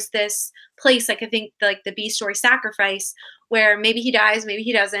maybe there's this place, like I think like the B story sacrifice, where maybe he dies, maybe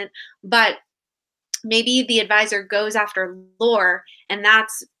he doesn't, but maybe the advisor goes after Lore, and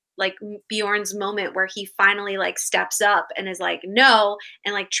that's like Bjorn's moment where he finally like steps up and is like, no,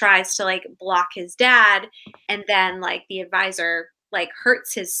 and like tries to like block his dad. And then like the advisor like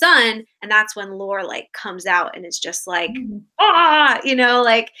hurts his son. And that's when Lore like comes out and is just like,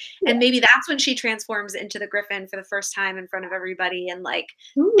 like, and maybe that's when she transforms into the Griffin for the first time in front of everybody. And like,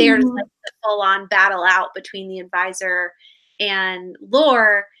 there's like the full on battle out between the advisor and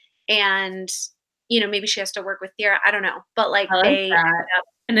Lore, and maybe she has to work with Thera. I don't know. But like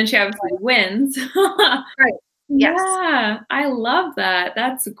and then she obviously wins. Right. Yes. Yeah. I love that.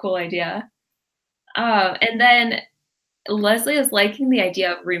 That's a cool idea. And then Leslie is liking the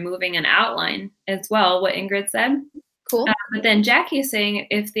idea of removing an outline as well, what Ingrid said. Cool. But then Jackie is saying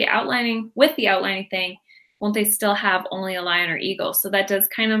with the outlining thing, won't they still have only a lion or eagle? So that does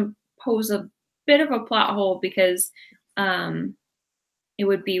kind of pose a bit of a plot hole because it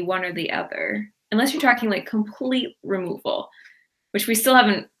would be one or the other, unless you're talking like complete removal, which we still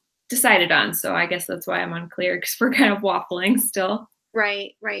haven't decided on. So I guess that's why I'm unclear, because we're kind of waffling still.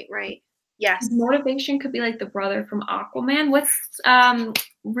 Right. Yes. His motivation could be like the brother from Aquaman. What's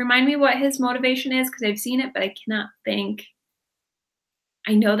remind me what his motivation is, because I've seen it, but I cannot think.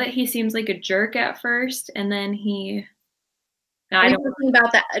 I know that he seems like a jerk at first, and then he. Are you talking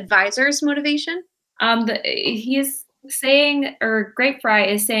about the advisor's motivation? He's saying, or Grape Fry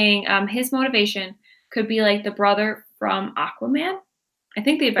is saying, his motivation could be like the brother from Aquaman. I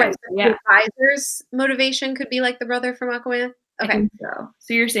think the advisor, The advisor's motivation could be like the brother from Aquaman. Okay. I think so.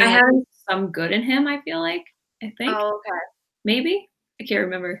 So you're saying like some good in him, I feel like. I think. Oh, okay. Maybe. I can't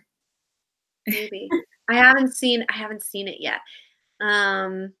remember. Maybe. I haven't seen it yet.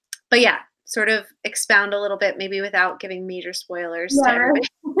 But yeah, sort of expound a little bit, maybe without giving major spoilers to everybody.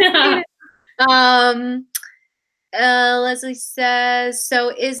 Leslie says, so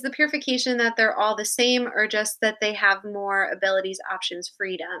is the purification that they're all the same, or just that they have more abilities, options,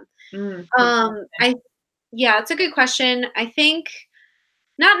 freedom? Yeah, it's a good question. I think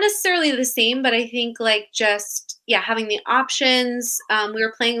not necessarily the same, but I think like just, yeah, having the options. We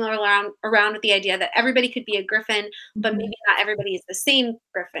were playing around with the idea that everybody could be a griffin, but maybe not everybody is the same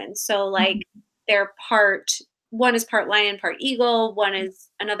griffin. So like one is part lion, part eagle.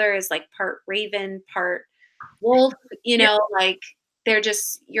 Another is like part raven, part wolf, like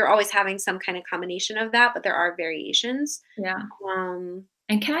you're always having some kind of combination of that, but there are variations. Yeah.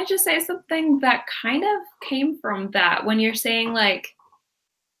 And can I just say something that kind of came from that when you're saying like,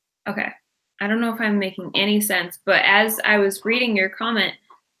 okay, I don't know if I'm making any sense, but as I was reading your comment,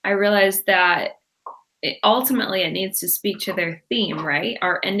 I realized that ultimately it needs to speak to their theme, right?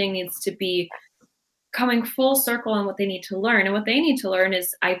 Our ending needs to be coming full circle on what they need to learn. And what they need to learn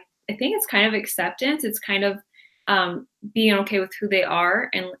is, I think it's kind of acceptance. It's kind of being okay with who they are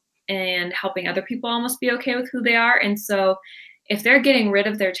and helping other people almost be okay with who they are. And so if they're getting rid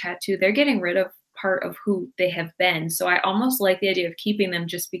of their tattoo, they're getting rid of part of who they have been. So I almost like the idea of keeping them,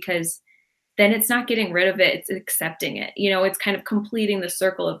 just because then it's not getting rid of it, it's accepting it. It's kind of completing the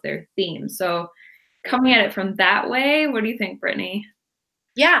circle of their theme. So coming at it from that way, what do you think, Brittany?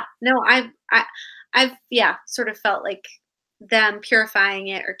 Yeah, no, I've sort of felt like them purifying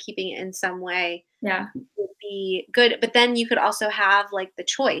it or keeping it in some way would be good. But then you could also have like the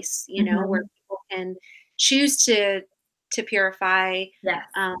choice, where people can choose to purify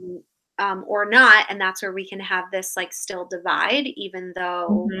or not, and that's where we can have this like still divide, even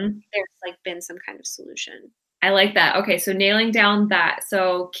though there's like been some kind of solution. I like that. Okay, so nailing down that,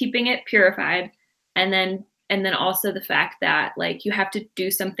 so keeping it purified, and then also the fact that like you have to do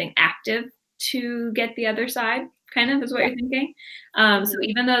something active to get the other side, kind of is what you're thinking. So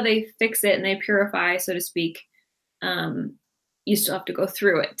even though they fix it and they purify, so to speak, you still have to go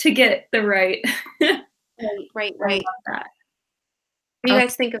through it to get the right. Right. What do you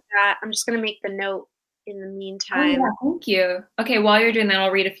guys think of that? I'm just going to make the note in the meantime. Oh, yeah, thank you. Okay, while you're doing that, I'll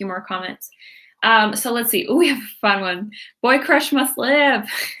read a few more comments. So let's see. Oh, we have a fun one. Boy crush must live.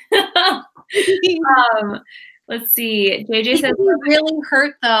 Let's see. JJ says really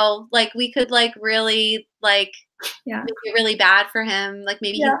hurt though. Like we could like really like make it really bad for him. Like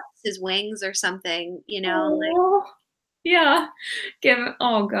maybe he lost his wings or something, like. Yeah.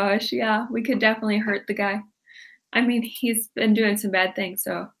 Oh gosh, yeah. We could definitely hurt the guy. I mean, he's been doing some bad things,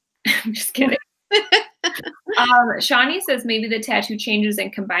 so I'm just kidding. Shawnee says maybe the tattoo changes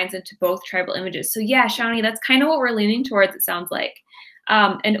and combines into both tribal images. So yeah, Shawnee, that's kind of what we're leaning towards, it sounds like.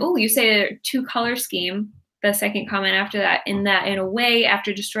 And you say a 2-color scheme, the second comment after that, in a way,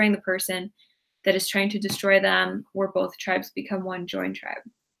 after destroying the person that is trying to destroy them, where both tribes become one joined tribe.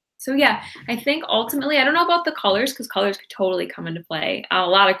 So yeah, I think ultimately, I don't know about the colors, because colors could totally come into play. A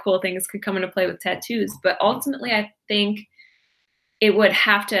lot of cool things could come into play with tattoos, but ultimately I think it would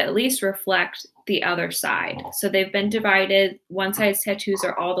have to at least reflect the other side. So they've been divided. One side's tattoos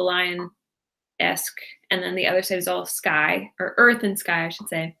are all the lion-esque, and then the other side is all sky, or earth and sky, I should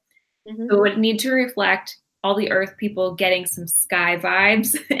say. So it would need to reflect all the earth people getting some sky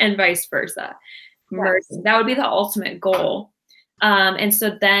vibes and vice versa. That would be the ultimate goal. And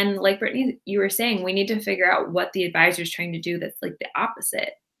so then, like Brittany, you were saying, we need to figure out what the advisor is trying to do that's like the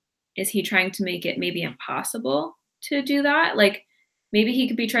opposite. Is he trying to make it maybe impossible to do that? Like maybe he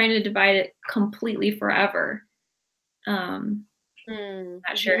could be trying to divide it completely forever.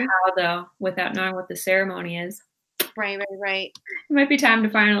 Not sure how though, without knowing what the ceremony is. Right. It might be time to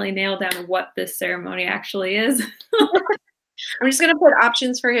finally nail down what this ceremony actually is. I'm just going to put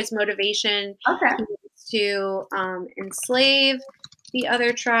options for his motivation. Okay. He wants to enslave the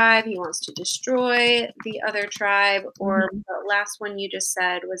other tribe. He wants to destroy the other tribe. Or the last one you just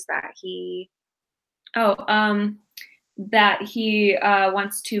said was that he... that he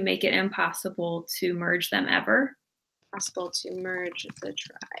wants to make it impossible to merge them ever. Possible to merge the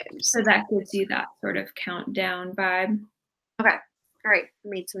tribes. So that gives you that sort of countdown vibe. Okay. All right. I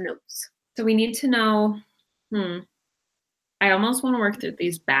made some notes. So we need to know, I almost want to work through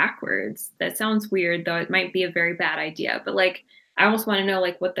these backwards. That sounds weird, though. It might be a very bad idea. But, like, I almost want to know,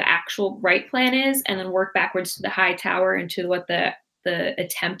 like, what the actual right plan is and then work backwards to the high tower and to what the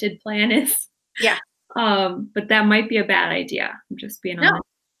attempted plan is. Yeah. But that might be a bad idea. I'm just being honest.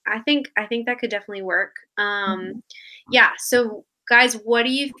 I think that could definitely work. Yeah. So, guys, what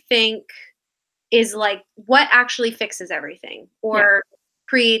do you think is, like, what actually fixes everything or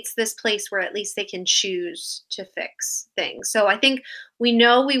creates this place where at least they can choose to fix things? So I think we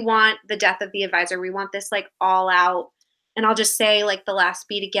know we want the death of the advisor. We want this, like, all out. And I'll just say, like, the last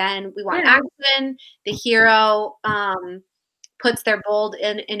beat again. We want action. The hero puts their bold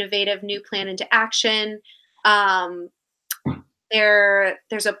and innovative new plan into action.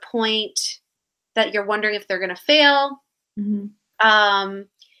 There's a point that you're wondering if they're going to fail.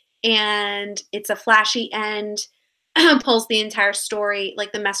 And it's a flashy end, pulls the entire story,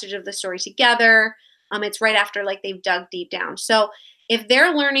 like the message of the story together. It's right after, like, they've dug deep down. So if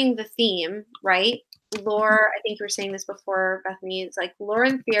they're learning the theme, right, Lore, I think you were saying this before, Bethany, it's like Lore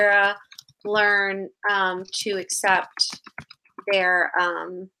and Thera learn to accept their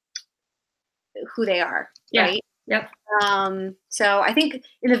who they are, right? Yep. So I think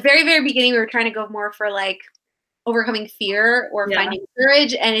in the very, very beginning, we were trying to go more for, like, overcoming fear or finding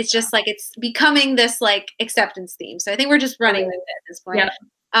courage, and it's just like it's becoming this, like, acceptance theme. So I think we're just running with it at this point.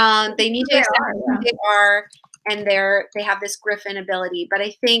 They need to accept who they are, and they have this Griffin ability. But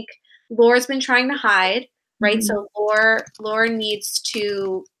I think Lore's been trying to hide, right? So Lore needs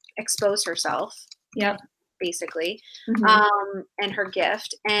to expose herself, basically, and her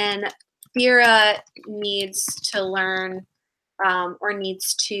gift. And Thera needs to learn, or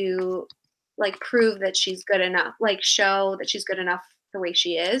needs to, like, prove that she's good enough, like, show that she's good enough the way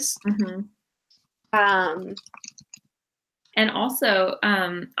she is. And also,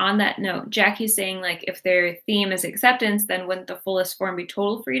 on that note, Jackie's saying, like, if their theme is acceptance, then wouldn't the fullest form be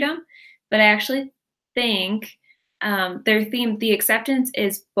total freedom? But I actually think their theme, the acceptance,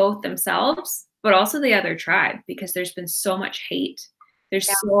 is both themselves, but also the other tribe, because there's been so much hate. There's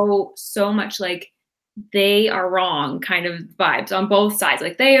so much, like, they are wrong kind of vibes on both sides.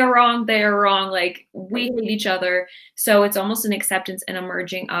 Like, they are wrong, like, we hate each other. So it's almost an acceptance and a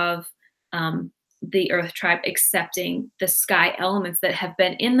merging of the Earth tribe accepting the sky elements that have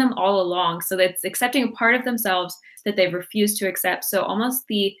been in them all along. So that's accepting a part of themselves that they've refused to accept. So almost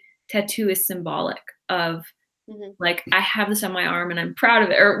the tattoo is symbolic of, like, I have this on my arm and I'm proud of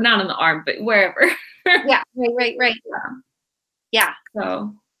it, or not on the arm, but wherever. Right. Yeah.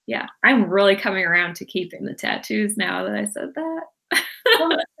 So yeah, I'm really coming around to keeping the tattoos now that I said that.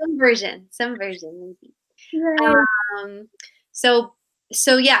 some version maybe. Right. So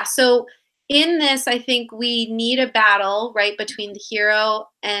in this, I think we need a battle, right, between the hero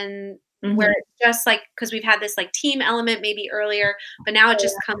and where it's just, like, because we've had this, like, team element maybe earlier, but now it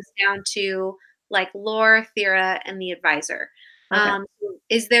just comes down to, like, Lore, Thera, and the advisor.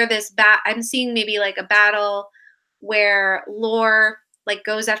 Is there this I'm seeing maybe, like, a battle where Lore, like,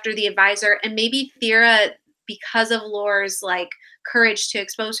 goes after the advisor, and maybe Thera, because of Lore's, like, courage to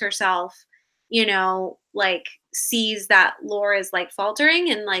expose herself, you know, like, sees that Lore is, like,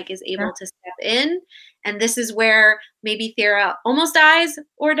 faltering and, like, is able to step in. And this is where maybe Thera almost dies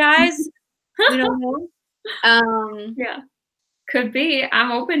or dies. We don't know. Could be.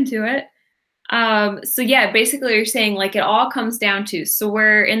 I'm open to it. So yeah, basically you're saying, like, it all comes down to, so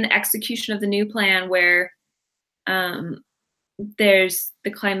we're in the execution of the new plan where there's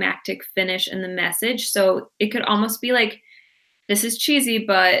the climactic finish and the message. So it could almost be like, this is cheesy,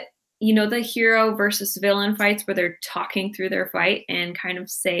 but you know, the hero versus villain fights where they're talking through their fight and kind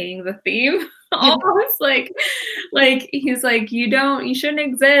of saying the theme. Almost like he's like, you shouldn't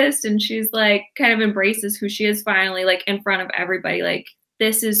exist, and she's like, kind of embraces who she is finally, like, in front of everybody, like,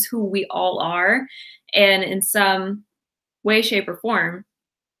 this is who we all are, and in some way, shape, or form,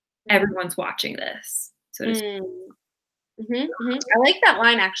 everyone's watching this, so to speak. I like that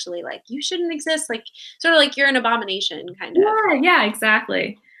line, actually, like, you shouldn't exist, like, sort of like you're an abomination, kind of. Yeah,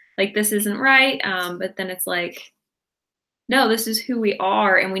 exactly. Like, this isn't right, but then it's like, no, this is who we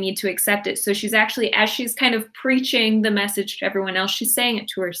are and we need to accept it. So she's actually, as she's kind of preaching the message to everyone else, she's saying it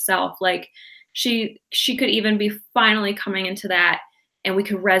to herself. Like she could even be finally coming into that, and we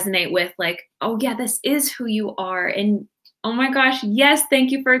could resonate with like, oh yeah, this is who you are. And oh my gosh, yes, thank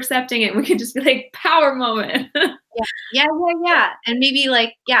you for accepting it. We could just be like, power moment. Yeah. And maybe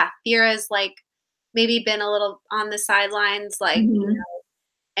like, Thera's like maybe been a little on the sidelines, like,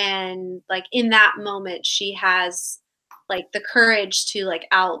 and like in that moment she has like the courage to like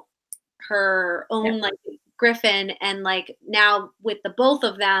out her own like griffin, and like now with the both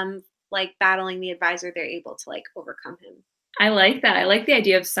of them like battling the advisor, they're able to like overcome him. I like that. I like the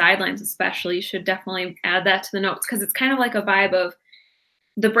idea of sidelines, especially. You should definitely add that to the notes, because it's kind of like a vibe of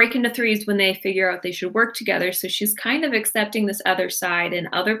the break into threes when they figure out they should work together. So she's kind of accepting this other side in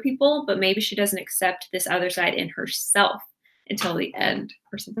other people, but maybe she doesn't accept this other side in herself until the end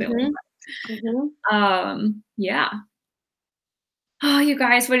or something like that. Yeah. Oh, you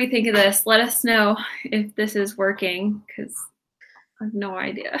guys, what do you think of this? Let us know if this is working, because I have no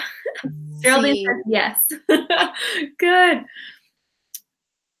idea. Geraldine says yes. Good.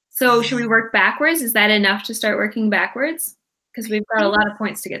 So should we work backwards? Is that enough to start working backwards? Because we've got a lot of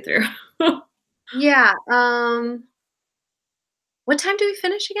points to get through. Yeah. What time do we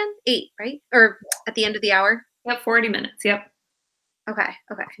finish again? 8, right? Or at the end of the hour? Yep, 40 minutes. Yep. Okay.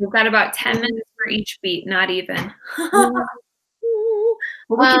 We've got about 10 minutes for each beat, not even. I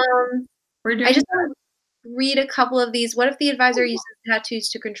just want to read a couple of these. What if the advisor uses tattoos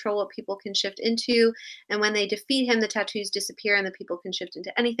to control what people can shift into, and when they defeat him, the tattoos disappear and the people can shift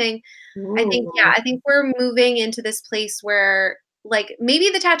into anything? I think we're moving into this place where like maybe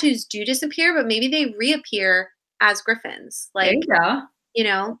the tattoos do disappear, but maybe they reappear as griffins. Like, you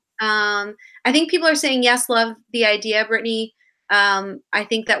know, I think people are saying yes, love the idea, Brittany. I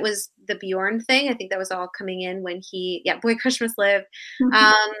think that was the Bjorn thing. I think that was all coming in when Boy Christmas lived.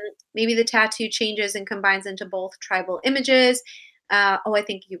 Maybe the tattoo changes and combines into both tribal images. I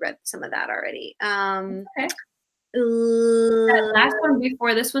think you read some of that already. Okay. That last one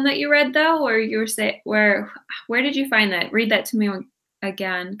before this one that you read though, or you were saying where did you find that? Read that to me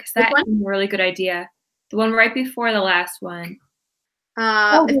again, because that is a really good idea. The one right before the last one.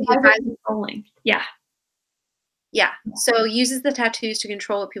 Controlling. Yeah. So uses the tattoos to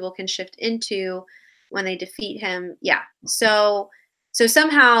control what people can shift into when they defeat him. Yeah. So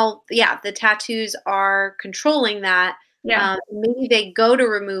somehow, the tattoos are controlling that. Yeah. Maybe they go to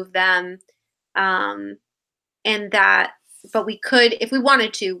remove them. But we could, if we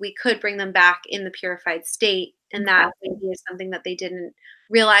wanted to, we could bring them back in the purified state. And that maybe is something that they didn't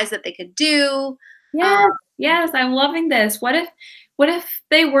realize that they could do. Yes, I'm loving this. What if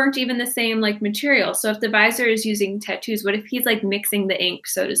they weren't even the same like material? So if the advisor is using tattoos, what if he's like mixing the ink,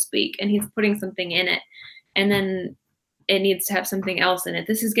 so to speak, and he's putting something in it, and then it needs to have something else in it?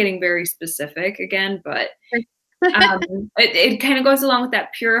 This is getting very specific again, but it kind of goes along with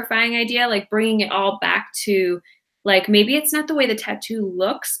that purifying idea, like bringing it all back to like maybe it's not the way the tattoo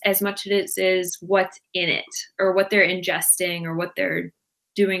looks as much as it is what's in it, or what they're ingesting, or what they're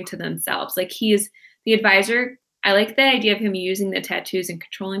doing to themselves. Like he is the advisor. I like the idea of him using the tattoos and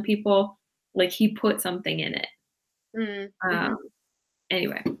controlling people. Like he put something in it.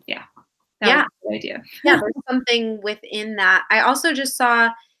 Anyway, that was a good idea. There's something within that. I also just saw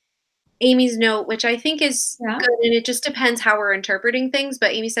Amy's note, which I think is good, and it just depends how we're interpreting things.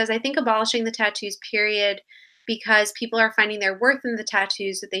 But Amy says, I think abolishing the tattoos, period, because people are finding their worth in the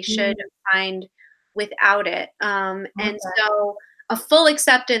tattoos that they should find without it. And so a full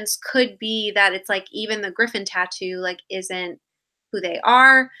acceptance could be that it's like even the griffin tattoo like isn't who they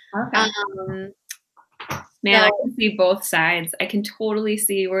are. Man, I can see both sides. I can totally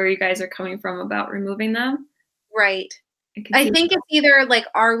see where you guys are coming from about removing them. Right. I think it's either like,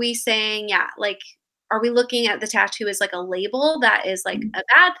 are we saying, are we looking at the tattoo as like a label that is like a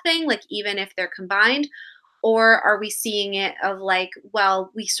bad thing, like even if they're combined? Or are we seeing it of like,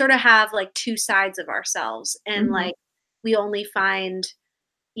 well, we sort of have like two sides of ourselves, and like we only find,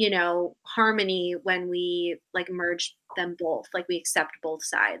 harmony when we like merge them both, like we accept both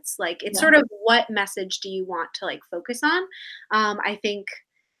sides. Like it's sort of, what message do you want to like focus on? I think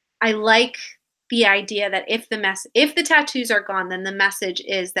I like the idea that if the tattoos are gone, then the message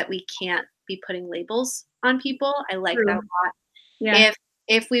is that we can't be putting labels on people. I like that a lot. Yeah.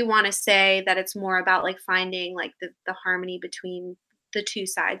 If we want to say that it's more about like finding like the harmony between the two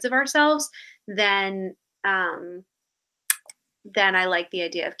sides of ourselves, then I like the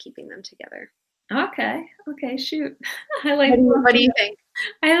idea of keeping them together. Okay, shoot. I like. What do you think?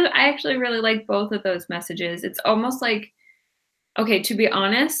 I actually really like both of those messages. It's almost like, okay, to be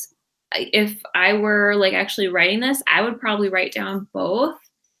honest, if I were like actually writing this, I would probably write down both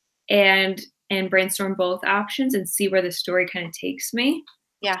and brainstorm both options and see where the story kind of takes me.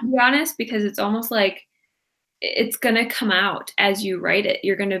 Yeah. To be honest, because it's almost like it's going to come out as you write it.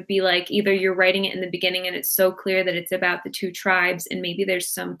 You're going to be like, either you're writing it in the beginning and it's so clear that it's about the two tribes, and maybe there's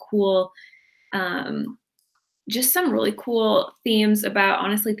some cool, just some really cool themes about,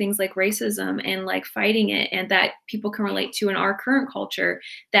 honestly, things like racism and like fighting it, and that people can relate to in our current culture,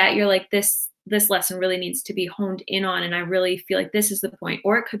 that you're like, this lesson really needs to be honed in on, and I really feel like this is the point.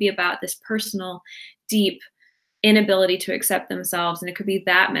 Or it could be about this personal, deep inability to accept themselves, and it could be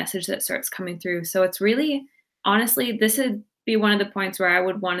that message that starts coming through. So it's really, honestly, this would be one of the points where I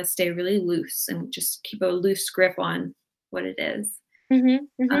would want to stay really loose and just keep a loose grip on what it is.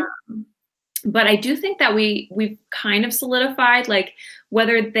 But I do think that we've kind of solidified, like,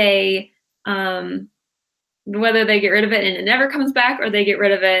 whether they get rid of it and it never comes back, or they get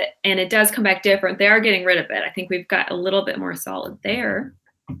rid of it and it does come back different. They are getting rid of it. I think we've got a little bit more solid there.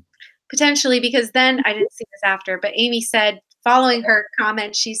 Potentially, because then I didn't see this after, but Amy said, following her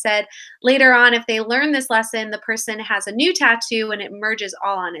comment, she said, later on, if they learn this lesson, the person has a new tattoo and it merges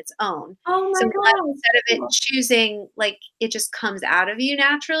all on its own. Oh my so God. Instead of it choosing, like, it just comes out of you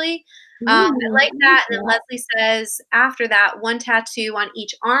naturally. I like that. And then Leslie says, after that, one tattoo on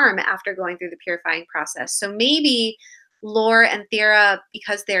each arm after going through the purifying process. So maybe Lore and Thera,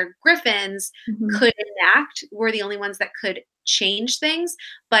 because they're griffins, could enact, were the only ones that could change things.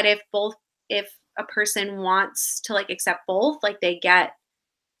 But if a person wants to like accept both, like they've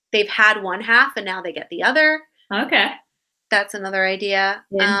had one half and now they get the other. Okay. That's another idea.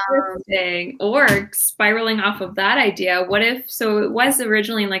 Interesting. Or spiraling off of that idea, what if, so it was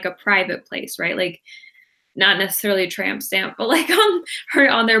originally in like a private place, right? Like not necessarily a tramp stamp, but like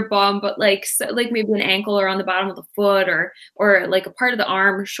on their bum, but like, so, like maybe an ankle or on the bottom of the foot, or like a part of the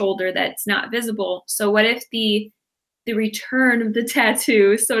arm or shoulder that's not visible. So what if the return of the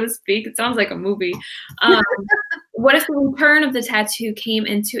tattoo, so to speak, it sounds like a movie. What if the return of the tattoo came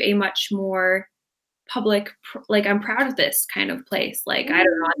into a much more public, like, I'm proud of this kind of place, like, I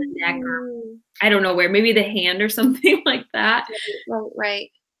don't know, on the neck, or I don't know where, maybe the hand or something like that.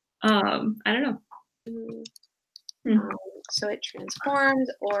 Right. I don't know. So it transforms,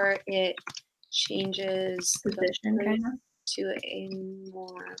 or it changes position kind of to a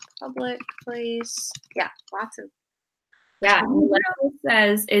more public place. Yeah, lots of. Yeah, what it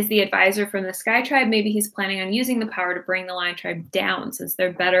says is the advisor from the Sky Tribe. Maybe he's planning on using the power to bring the Lion Tribe down, since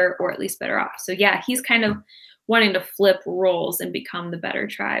they're better, or at least better off. So yeah, he's kind of wanting to flip roles and become the better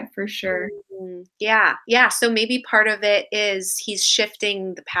tribe for sure. Yeah. So maybe part of it is he's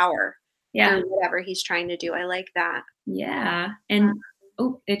shifting the power. Yeah. Or whatever he's trying to do. I like that. Yeah. And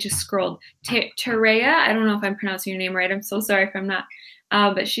it just scrolled. Tereya, I don't know if I'm pronouncing your name right. I'm so sorry if I'm not.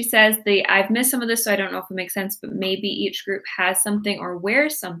 But she says, I've missed some of this, so I don't know if it makes sense, but maybe each group has something or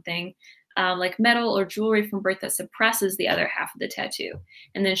wears something like metal or jewelry from birth that suppresses the other half of the tattoo.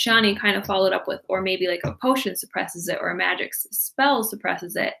 And then Shani kind of followed up with, or maybe like a potion suppresses it, or a magic spell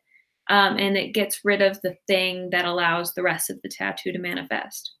suppresses it. And it gets rid of the thing that allows the rest of the tattoo to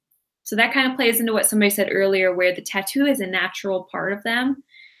manifest. So that kind of plays into what somebody said earlier, where the tattoo is a natural part of them.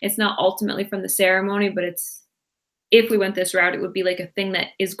 It's not ultimately from the ceremony, but if we went this route, it would be like a thing that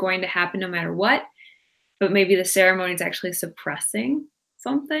is going to happen no matter what. But maybe the ceremony is actually suppressing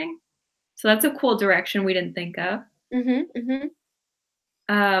something. So that's a cool direction we didn't think of. If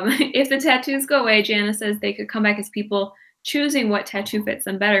the tattoos go away, Jana says they could come back as people choosing what tattoo fits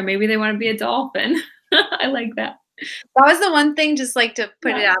them better. Maybe they want to be a dolphin. I like that. That was the one thing, just like to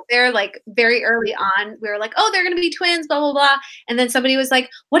put it out there, like very early on, we were like, oh, they're going to be twins, blah, blah, blah. And then somebody was like,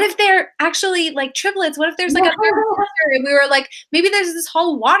 what if they're actually like triplets? What if there's like a third sister? And we were like, maybe there's this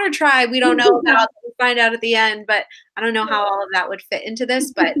whole water tribe we don't know about. We'll find out at the end, but I don't know how all of that would fit into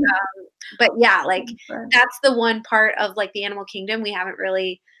this. But yeah, like that's the one part of like the animal kingdom we haven't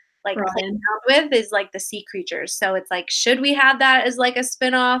really like played around with, is like the sea creatures. So it's like, should we have that as like a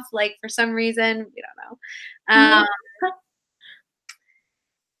spinoff? Like for some reason, we don't know.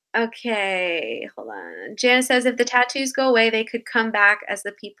 Okay, hold on. Jana says, if the tattoos go away, they could come back as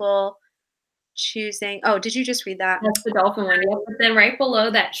the people choosing. Oh, did you just read that? That's the dolphin one. Yeah. But then right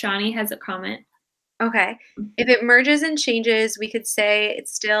below that, Shani has a comment. Okay. If it merges and changes, we could say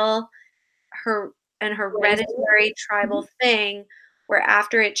it's still her hereditary tribal thing, where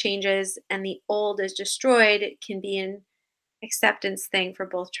after it changes and the old is destroyed, it can be an acceptance thing for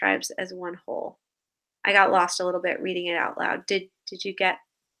both tribes as one whole. I got lost a little bit reading it out loud. Did you get?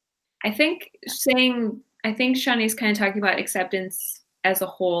 I think Shani's kind of talking about acceptance as a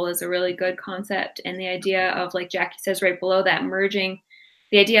whole is a really good concept, and the idea of, like Jackie says right below that, merging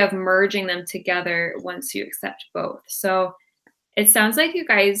the idea of merging them together once you accept both. So it sounds like you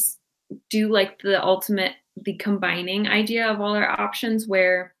guys do like the combining idea of all our options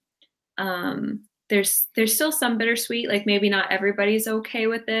where there's still some bittersweet, like maybe not everybody's okay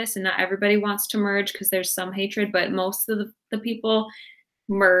with this and not everybody wants to merge because there's some hatred, but most of the people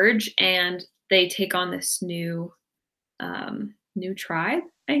merge and they take on this new tribe,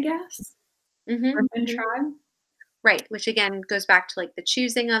 I guess. Griffin tribe. Right, which again goes back to like the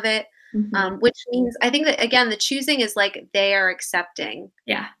choosing of it, Mm-hmm. which means I think that again the choosing is like they are accepting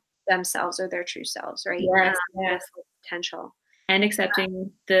themselves or their true selves, right? Yes, yes. Potential. And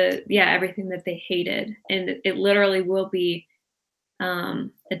accepting everything that they hated. And it literally will be a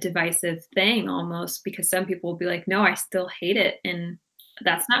divisive thing almost because some people will be like, no, I still hate it. And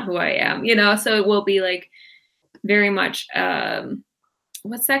that's not who I am, So it will be like very much,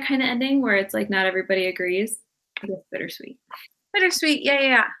 what's that kind of ending where it's like not everybody agrees? I guess bittersweet. Bittersweet,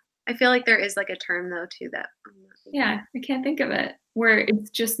 yeah. I feel like there is like a term though too that I can't think of it. Where it's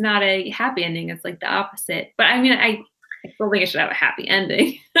just not a happy ending. It's like the opposite. But I mean, I still think it should have a happy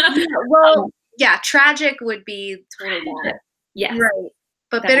ending. Tragic would be totally bad. Yes. Right.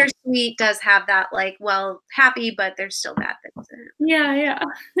 But bittersweet does have that like, well, happy, but there's still bad things in it. Yeah.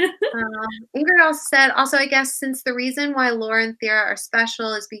 Ingrid also said, I guess since the reason why Laura and Thera are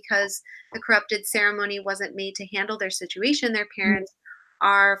special is because the corrupted ceremony wasn't made to handle their situation. Their parents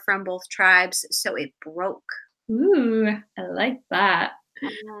are from both tribes, so it broke. Ooh, I like that. So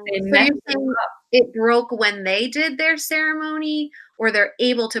you're saying it broke when they did their ceremony, or they're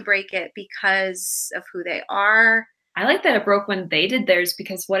able to break it because of who they are? I like that it broke when they did theirs,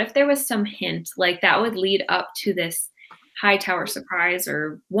 because what if there was some hint, like that would lead up to this Hightower surprise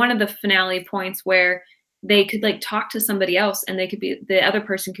or one of the finale points where they could like talk to somebody else and the other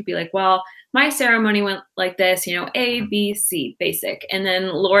person could be like, well, my ceremony went like this, A, B, C, basic. And then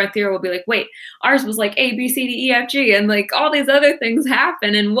Laura and Thera will be like, wait, ours was like A, B, C, D, E, F, G. And like all these other things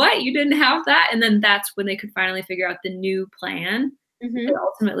happen. And what? You didn't have that? And then that's when they could finally figure out the new plan they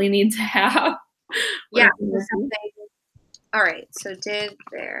ultimately need to have. Yeah. All right. So did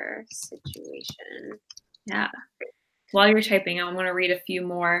their situation. Yeah. While you're typing, I'm going to read a few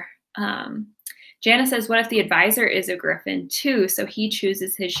more. Jana says, what if the advisor is a griffin too? So he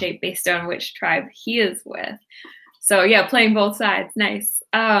chooses his shape based on which tribe he is with. So yeah, playing both sides. Nice.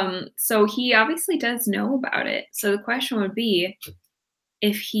 So he obviously does know about it. So the question would be,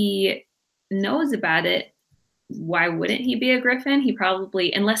 if he knows about it, why wouldn't he be a griffin? He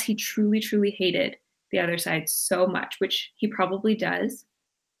probably, unless he truly, truly hated the other side so much, which he probably does.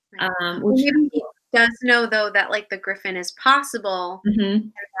 Maybe he does know though that like the griffin is possible, and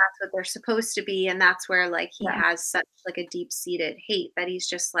that's what they're supposed to be, and that's where like he has such like a deep-seated hate that he's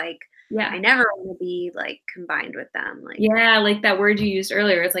just like, I never want to be like combined with them. Like like that word you used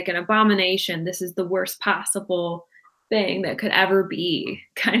earlier, it's like an abomination. This is the worst possible thing that could ever be,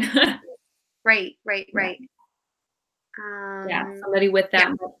 kind of. Right. Somebody with that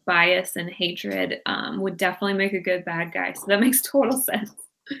much bias and hatred would definitely make a good bad guy. So that makes total sense.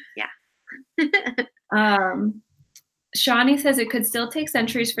 Shawnee says it could still take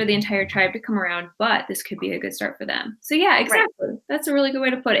centuries for the entire tribe to come around, but this could be a good start for them. So yeah, exactly. Right. That's a really good way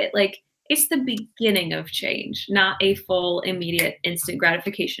to put it. Like it's the beginning of change, not a full, immediate, instant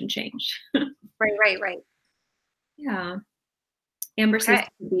gratification change. Right. Yeah. Amber says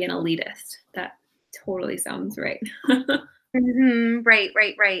to be an elitist. That totally sounds right.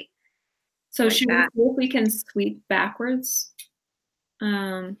 Right. So should we see if we can sweep backwards?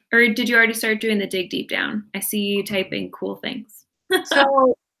 Or did you already start doing the dig deep down? I see you typing cool things.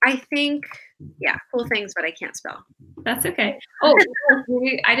 So I think, cool things, but I can't spell. That's okay. Oh,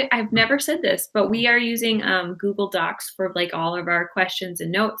 I've never said this, but we are using Google Docs for like all of our questions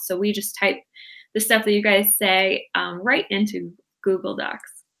and notes. So we just type the stuff that you guys say right into Google Docs.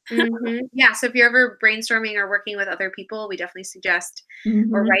 Yeah, so if you're ever brainstorming or working with other people, we definitely suggest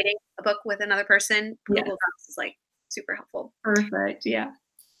or writing a book with another person. Google Docs is like super helpful. Perfect. Yeah.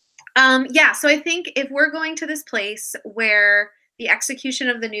 So I think if we're going to this place where the execution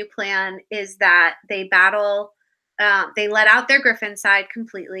of the new plan is that they battle, they let out their griffin side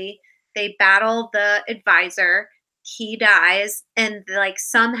completely. They battle the advisor. He dies, and like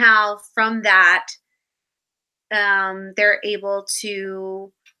somehow from that, they're able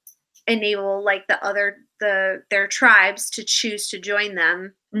to enable like their tribes to choose to join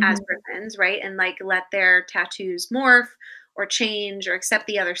them as griffins, right? And like let their tattoos morph or change or accept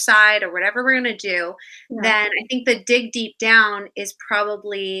the other side or whatever we're going to do. Then I think the dig deep down is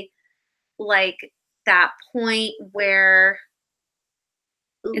probably like that point where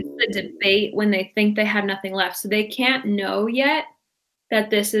it's the debate when they think they have nothing left. So they can't know yet that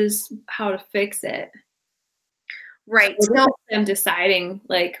this is how to fix it. Right. So them deciding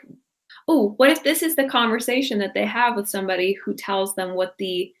like, oh, what if this is the conversation that they have with somebody who tells them what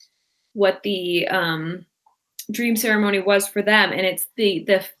the dream ceremony was for them, and it's the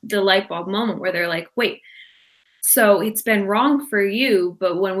light bulb moment where they're like, wait, so it's been wrong for you,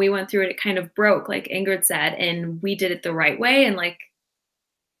 but when we went through it, it kind of broke, like Ingrid said, and we did it the right way. And like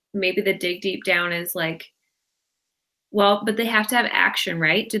maybe the dig deep down is like, well, but they have to have action,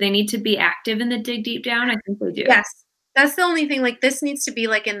 right? Do they need to be active in the dig deep down? I think they do. Yes. That's the only thing. Like this needs to be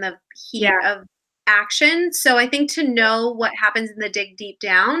like in the heat of action. So I think to know what happens in the dig deep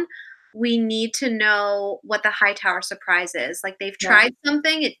down, we need to know what the Hightower surprise is. Like they've tried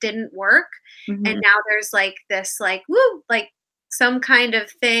something, it didn't work. And now there's like this like, woo, like some kind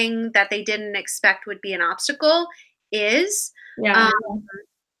of thing that they didn't expect would be an obstacle is.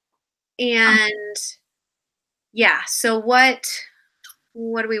 And yeah, so what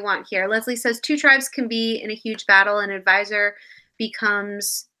do we want here? Leslie says 2 tribes can be in a huge battle. An advisor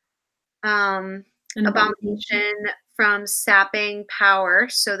becomes an abomination from sapping power.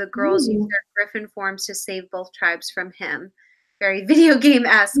 So the girls use their griffin forms to save both tribes from him. Very video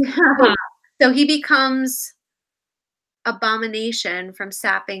game-esque. So he becomes abomination from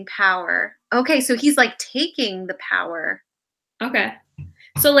sapping power. Okay, so he's like taking the power. Okay.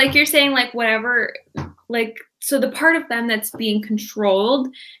 So like you're saying like whatever, like, so the part of them that's being controlled,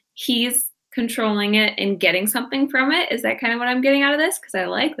 he's controlling it and getting something from it. Is that kind of what I'm getting out of this? Because I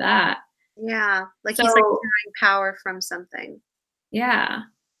like that. Yeah, like he's like drawing power from something. Yeah.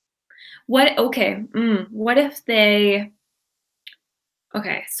 What if they,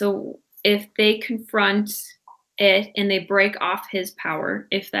 okay, so if they confront it and they break off his power,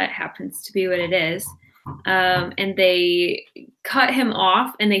 if that happens to be what it is, and they cut him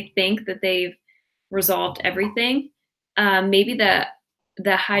off and they think that they've resolved everything, maybe the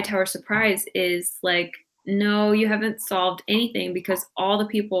Hightower surprise is like, no, you haven't solved anything because all the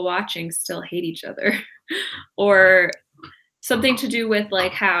people watching still hate each other. Or something to do with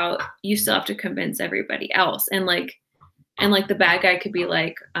like how you still have to convince everybody else, and like the bad guy could be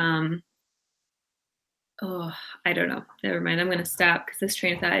like, oh, I don't know, never mind, I'm gonna stop because this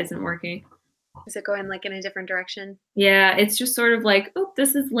train of thought isn't working. Is it going like in a different direction? Yeah, it's just sort of like, oh,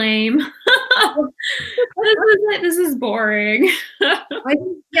 this is lame. This is boring.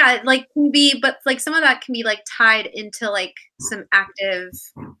 Yeah, like can be, but like some of that can be like tied into like some active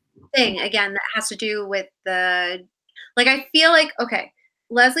thing again that has to do with the, like I feel like, okay,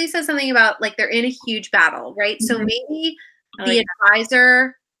 Leslie says something about like they're in a huge battle, right? So maybe the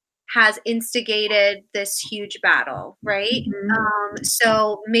advisor has instigated this huge battle, right?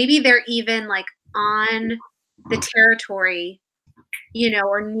 So maybe they're even like on the territory, you know,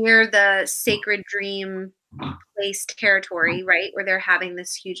 or near the sacred dream place territory, right? Where they're having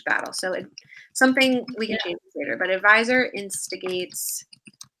this huge battle. So something we can change this later, but advisor instigates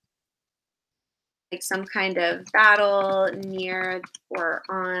like some kind of battle near or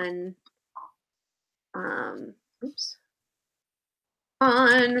on, on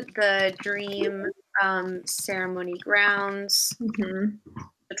the dream ceremony grounds. The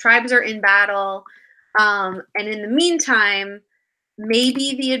tribes are in battle. And in the meantime,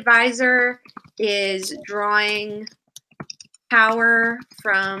 maybe the advisor is drawing power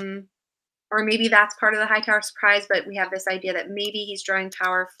from, or maybe that's part of the Hightower surprise, but we have this idea that maybe he's drawing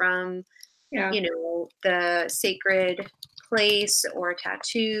power from, you know, the sacred place or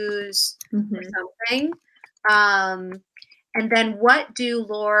tattoos or something. And then what do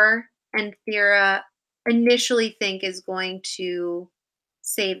Lore and Thera initially think is going to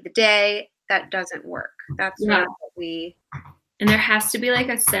save the day? That doesn't work. That's what we... And there has to be like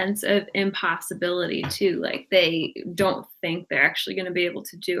a sense of impossibility too. Like they don't think they're actually going to be able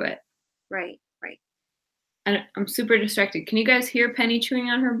to do it. Right, right. And I'm super distracted. Can you guys hear Penny chewing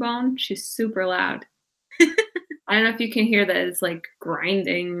on her bone? She's super loud. I don't know if you can hear that. It's like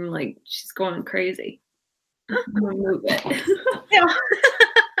grinding, like she's going crazy. I'm gonna move it.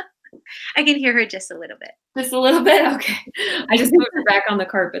 I can hear her just a little bit. Just a little bit? Okay. I just moved her back on the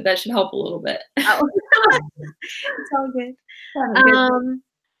carpet. That should help a little bit. Oh. It's all good.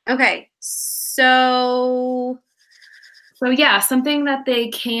 Okay. So yeah, something that they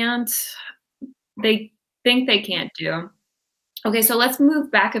think they can't do. Okay, so let's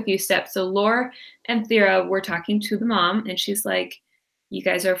move back a few steps. So Lore and Thera were talking to the mom, and she's like, you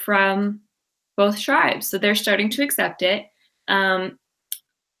guys are from both tribes. So they're starting to accept it.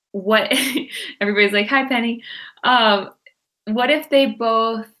 What everybody's like, hi Penny. What if they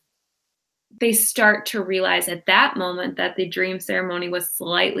both they start to realize at that moment that the dream ceremony was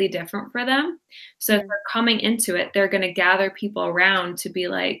slightly different for them. So if they're coming into it, they're going to gather people around to be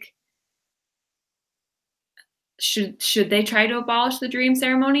like, should they try to abolish the dream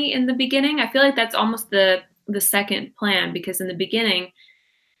ceremony in the beginning? I feel like that's almost the second plan, because in the beginning,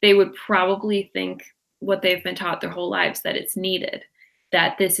 they would probably think what they've been taught their whole lives, that it's needed,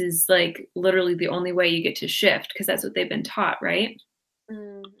 that this is like literally the only way you get to shift, because that's what they've been taught, right?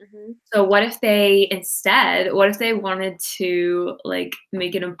 Mm-hmm. So what if they wanted to like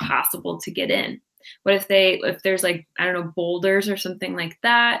make it impossible to get in? What if there's like, I don't know, boulders or something like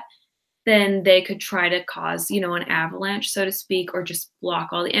that, then they could try to cause, an avalanche, so to speak, or just block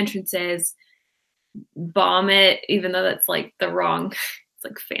all the entrances, bomb it, even though that's like the wrong, it's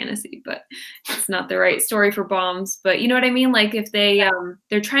like fantasy, but it's not the right story for bombs. But you know what I mean? Like if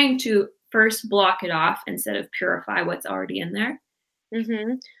they're trying to first block it off instead of purify what's already in there.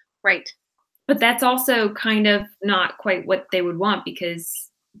 Mm-hmm. Right. But that's also kind of not quite what they would want, because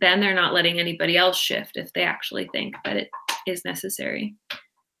then they're not letting anybody else shift if they actually think that it is necessary.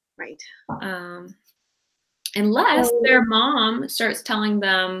 Right. Unless their mom starts telling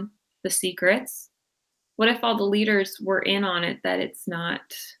them the secrets. What if all the leaders were in on it, that it's not,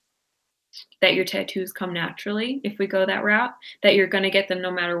 that your tattoos come naturally if we go that route, that you're going to get them no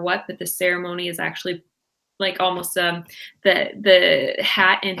matter what, but the ceremony is actually like almost the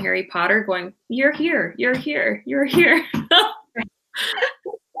hat in Harry Potter going, you're here, you're here, you're here.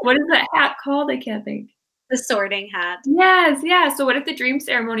 What is that hat called? I can't think. The sorting hat. Yes, yeah. So what if the dream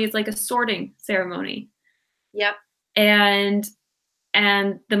ceremony is like a sorting ceremony? Yep. And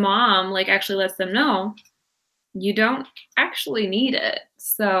the mom like actually lets them know you don't actually need it.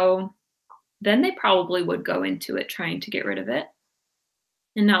 So then they probably would go into it trying to get rid of it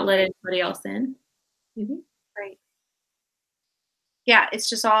and not let anybody else in. Mm-hmm. Right. Yeah, it's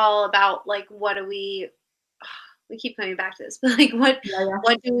just all about like, what do we keep coming back to this, but like what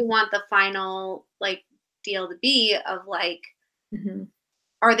do we want the final like deal to be of like, mm-hmm.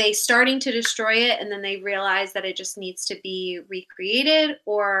 Are they starting to destroy it and then they realize that it just needs to be recreated,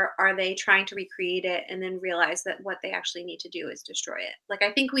 or are they trying to recreate it and then realize that what they actually need to do is destroy it? Like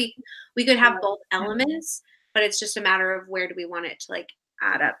I think we could have both elements, but it's just a matter of where do we want it to like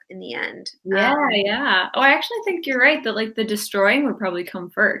add up in the end. Yeah. Oh, I actually think you're right that like the destroying would probably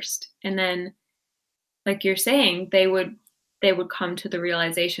come first, and then like you're saying, they would come to the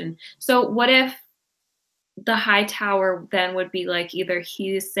realization. So what if the high tower then would be like, either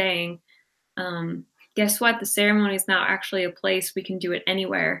he's saying, guess what, the ceremony is not actually a place, we can do it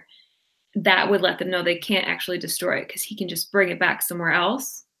anywhere. That would let them know they can't actually destroy it, because he can just bring it back somewhere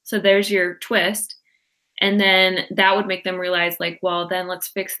else. So there's your twist. And then that would make them realize like, well, then let's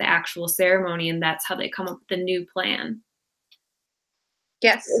fix the actual ceremony. And that's how they come up with the new plan.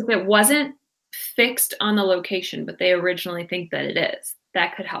 Yes. If it wasn't fixed on the location, but they originally think that it is,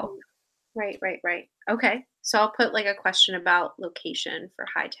 that could help. Right. Okay. So I'll put like a question about location for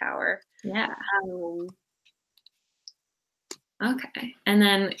high tower. Yeah. Okay. And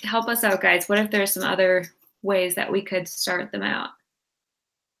then help us out, guys. What if there's some other ways that we could start them out?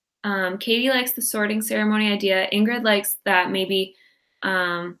 Katie likes the sorting ceremony idea. Ingrid likes that maybe,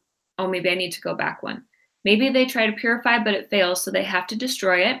 maybe I need to go back one. Maybe they try to purify, but it fails, so they have to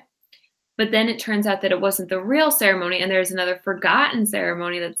destroy it. But then it turns out that it wasn't the real ceremony, and there's another forgotten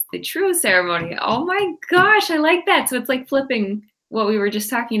ceremony that's the true ceremony. Oh my gosh, I like that. So it's like flipping what we were just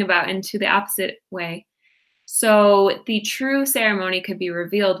talking about into the opposite way. So the true ceremony could be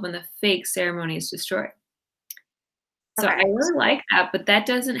revealed when the fake ceremony is destroyed. So I really like that, but that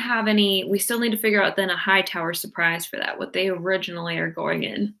doesn't have any, we still need to figure out then a high tower surprise for that, what they originally are going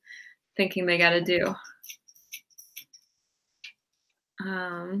in thinking they got to do.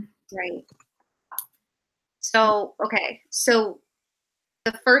 Right. So, okay. So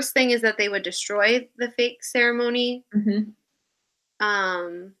the first thing is that they would destroy the fake ceremony. Mm-hmm.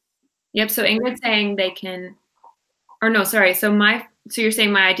 Yep. So Ingrid's saying they can, or no, sorry. So you're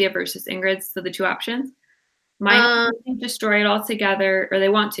saying my idea versus Ingrid's. So the two options. Mine can destroy it altogether, or they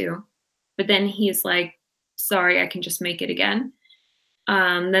want to, but then he's like, sorry, I can just make it again.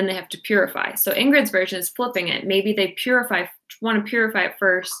 Then they have to purify. So Ingrid's version is flipping it. Maybe they want to purify it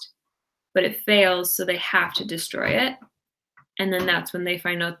first, but it fails, so they have to destroy it. And then that's when they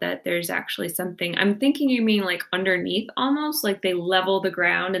find out that there's actually something. I'm thinking you mean like underneath, almost like they level the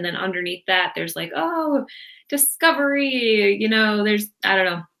ground, and then underneath that there's like, oh, discovery, there's, I don't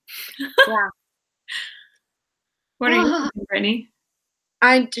know. Yeah. What are you thinking, Brittany?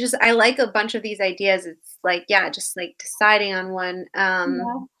 I like a bunch of these ideas. It's like, just like deciding on one. And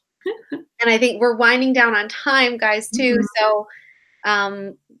I think we're winding down on time, guys, too. Mm-hmm.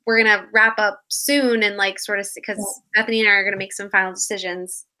 So we're gonna wrap up soon and like sort of because Bethany and I are gonna make some final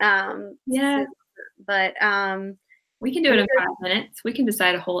decisions. Yeah. But we can do it in 5 minutes. We can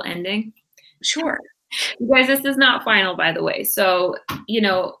decide a whole ending. Sure. You guys, this is not final, by the way. So, you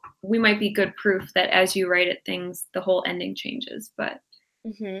know, we might be good proof that as you write it, the whole ending changes. But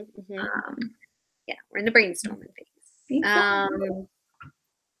yeah, we're in the brainstorming phase.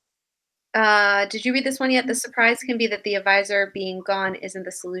 Did you read this one yet? The surprise can be that the advisor being gone isn't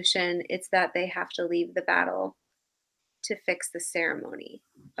the solution. It's that they have to leave the battle to fix the ceremony.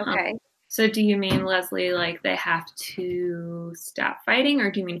 Okay. So do you mean, Leslie, like they have to stop fighting,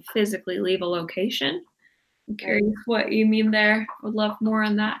 or do you mean physically leave a location? I'm curious what you mean there. Would love more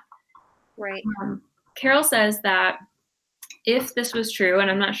on that. Right. Carol says that if this was true,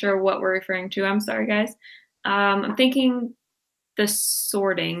 and I'm not sure what we're referring to, I'm sorry, guys. I'm thinking the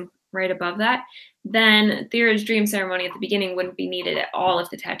sorting right above that, then Thera's dream ceremony at the beginning wouldn't be needed at all if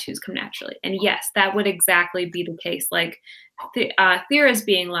the tattoos come naturally. And yes, that would exactly be the case. Like Thera's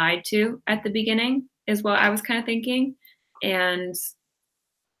being lied to at the beginning is what I was kind of thinking. And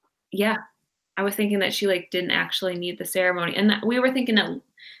yeah, I was thinking that she like didn't actually need the ceremony. And we were thinking that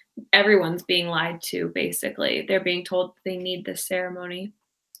everyone's being lied to, basically. They're being told they need this ceremony.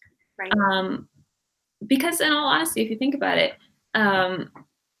 Right. Because in all honesty, if you think about it,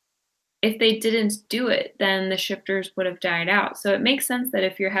 if they didn't do it, then the shifters would have died out. So it makes sense that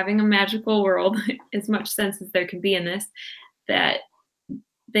if you're having a magical world, as much sense as there can be in this, that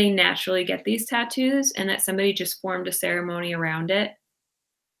they naturally get these tattoos and that somebody just formed a ceremony around it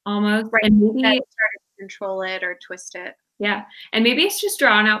almost. Right. And maybe started to control it or twist it. Yeah. And maybe it's just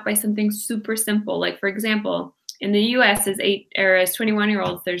drawn out by something super simple. Like, for example, in the US as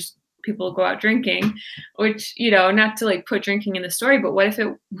 21-year-olds, there's people go out drinking, which, you know, not to like put drinking in the story, but what if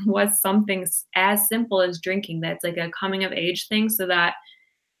it was something as simple as drinking that's like a coming of age thing, so that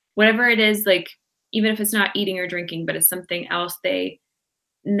whatever it is, like, even if it's not eating or drinking, but it's something else, they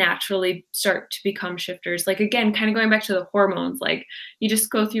naturally start to become shifters. Like, again, kind of going back to the hormones, like you just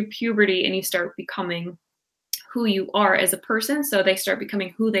go through puberty and you start becoming who you are as a person. So they start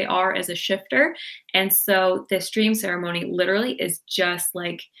becoming who they are as a shifter. And so this dream ceremony literally is just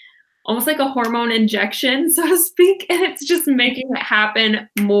like almost like a hormone injection, so to speak. And it's just making it happen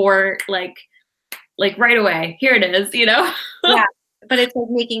more like right away. Here it is, you know? Yeah. But it's like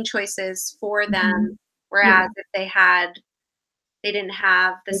making choices for them. Whereas if they didn't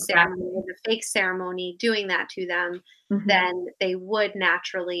have the ceremony, the fake ceremony doing that to them, then they would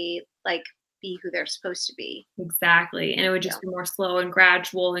naturally like be who they're supposed to be. Exactly. And it would just be more slow and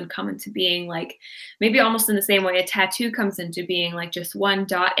gradual and come into being, like maybe almost in the same way a tattoo comes into being, like just one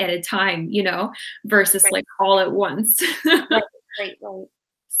dot at a time, you know, versus like all at once. Right.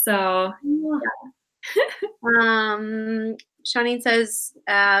 So Shawneen says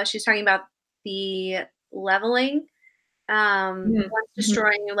she's talking about the leveling. Once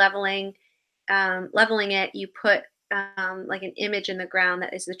destroying your leveling it, you put like an image in the ground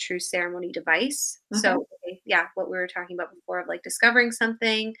that is the true ceremony device. So yeah, what we were talking about before of like discovering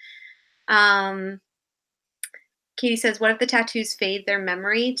something. Katie says, what if the tattoos fade their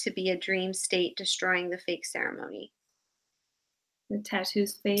memory to be a dream state, destroying the fake ceremony? The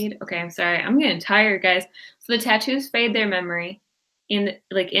tattoos fade. Okay, I'm sorry. I'm getting tired, guys. So the tattoos fade their memory in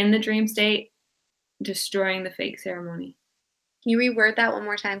the dream state, destroying the fake ceremony. Can you reword that one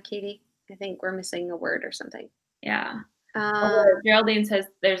more time, Katie? I think we're missing a word or something. Yeah. Geraldine says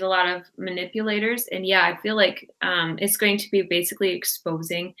there's a lot of manipulators, and yeah, I feel like it's going to be basically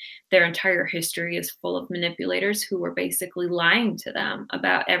exposing their entire history is full of manipulators who were basically lying to them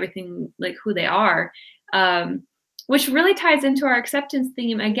about everything, like who they are, which really ties into our acceptance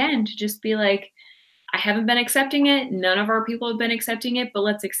theme again, to just be like, I haven't been accepting it. None of our people have been accepting it, but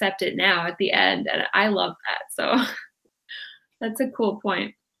let's accept it now at the end. And I love that. So that's a cool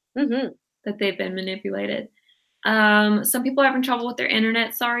point that they've been manipulated. Some people are having trouble with their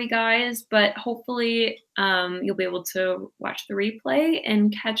internet. Sorry, guys, but hopefully you'll be able to watch the replay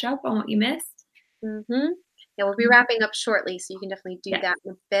and catch up on what you missed. Yeah, we'll be wrapping up shortly, so you can definitely do that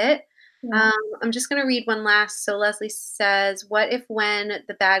in a bit. I'm just going to read one last. So Leslie says, what if when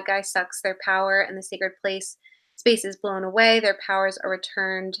the bad guy sucks their power and the sacred space is blown away, their powers are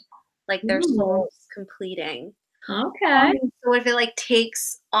returned like their souls completing? Okay. So what if it like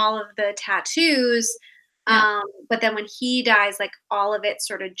takes all of the tattoos, but then when he dies, like all of it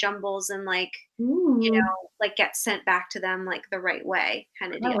sort of jumbles and like, you know, like gets sent back to them like the right way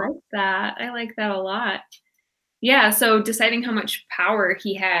kind of deal. I like that a lot. Yeah, so deciding how much power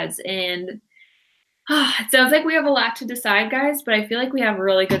he has, and It sounds like we have a lot to decide, guys, but I feel like we have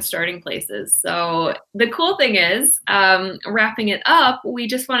really good starting places. So the cool thing is, wrapping it up, we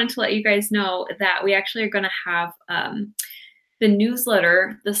just wanted to let you guys know that we actually are going to have the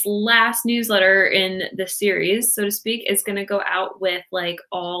newsletter, this last newsletter in the series, so to speak, is going to go out with like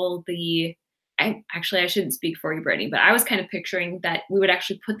all the, I shouldn't speak for you, Brittany, but I was kind of picturing that we would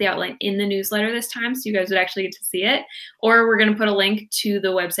actually put the outline in the newsletter this time so you guys would actually get to see it. Or we're going to put a link to the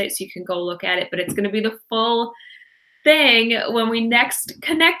website so you can go look at it, but it's going to be the full thing. When we next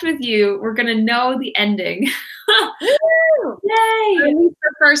connect with you, we're going to know the ending. Yay! At least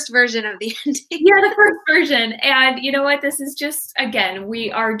the first version of the ending. Yeah, the first version. And you know what? This is just, again,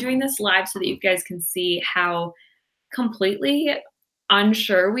 we are doing this live so that you guys can see how completely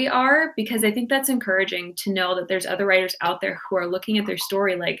unsure we are, because I think that's encouraging to know that there's other writers out there who are looking at their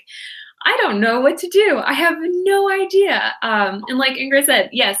story like, I don't know what to do. I have no idea. And like Ingrid said,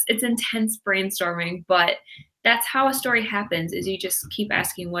 yes, it's intense brainstorming, but that's how a story happens, is you just keep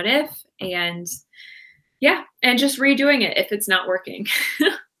asking what if, and yeah, and just redoing it if it's not working.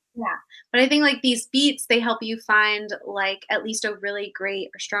 Yeah. But I think like these beats, they help you find like at least a really great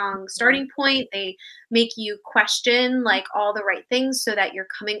or strong starting point. They make you question like all the right things so that you're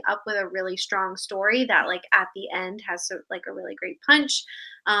coming up with a really strong story that like at the end has like a really great punch,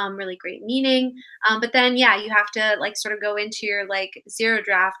 really great meaning. But then, yeah, you have to like sort of go into your like zero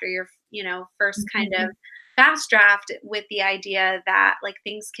draft or your, first kind of fast draft with the idea that like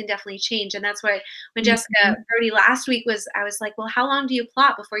things can definitely change. And that's why when Jessica Brody last week I was like, well, how long do you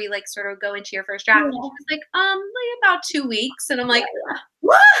plot before you like sort of go into your first draft? And she was like about 2 weeks. And I'm like,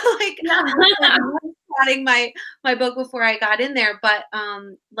 what? Like, I'm plotting my book before I got in there. But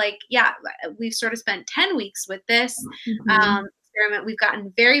yeah, we've sort of spent 10 weeks with this experiment. We've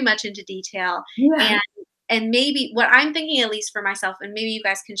gotten very much into detail. And maybe what I'm thinking, at least for myself, and maybe you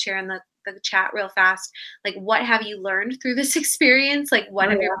guys can share in the chat real fast, like what have you learned through this experience? Like what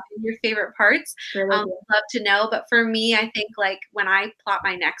have your favorite parts? Love to know. But for me, I think like when I plot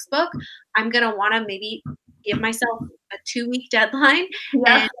my next book, I'm gonna want to maybe give myself a 2-week deadline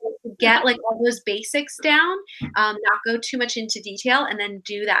and get like all those basics down, not go too much into detail, and then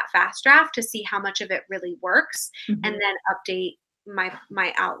do that fast draft to see how much of it really works, and then update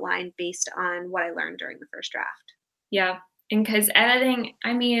my outline based on what I learned during the first draft. Yeah. And because editing,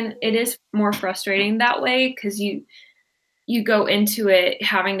 I mean, it is more frustrating that way, because you go into it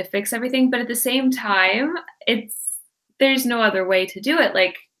having to fix everything, but at the same time, there's no other way to do it.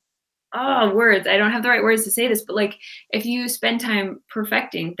 Like, words, I don't have the right words to say this, but like if you spend time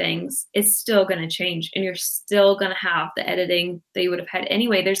perfecting things, it's still going to change, and you're still going to have the editing that you would have had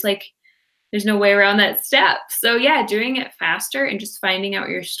anyway. There's no way around that step. So yeah, doing it faster and just finding out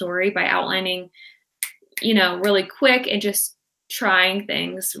your story by outlining, really quick and just trying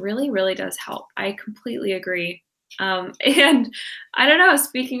things really, really does help. I completely agree. And I don't know,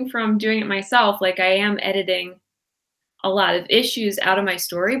 speaking from doing it myself, like I am editing a lot of issues out of my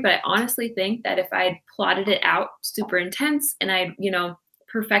story, but I honestly think that if I'd plotted it out super intense and I'd,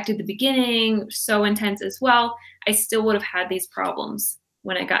 perfected the beginning so intense as well, I still would have had these problems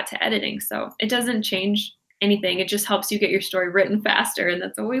when I got to editing. So it doesn't change anything. It just helps you get your story written faster, and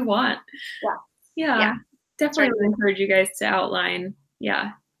that's what we want. Yeah. Definitely would encourage you guys to outline,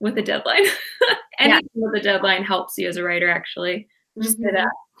 with a deadline. Anything with a deadline helps you as a writer, actually. Just say that.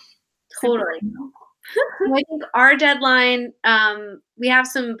 Totally. I think our deadline,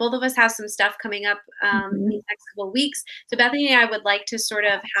 both of us have some stuff coming up in the next couple of weeks. So Bethany and I would like to sort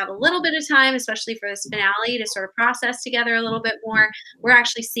of have a little bit of time, especially for this finale, to sort of process together a little bit more. We're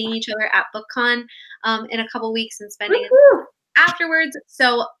actually seeing each other at BookCon in a couple of weeks and spending it afterwards.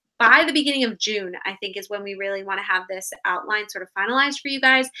 So by the beginning of June, I think, is when we really want to have this outline sort of finalized for you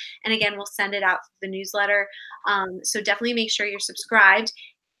guys. And again, we'll send it out through the newsletter. So definitely make sure you're subscribed.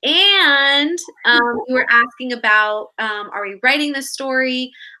 And you were asking about, are we writing this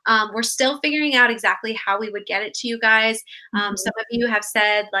story? We're still figuring out exactly how we would get it to you guys. Some of you have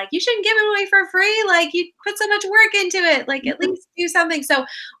said, like, you shouldn't give it away for free. Like, you put so much work into it. Like, at least do something. So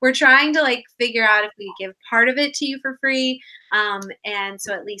we're trying to, like, figure out if we give part of it to you for free. And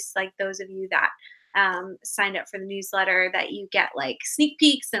so at least, like, those of you that signed up for the newsletter, that you get like sneak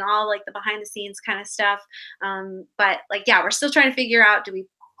peeks and all like the behind the scenes kind of stuff. But like, yeah, we're still trying to figure out, do we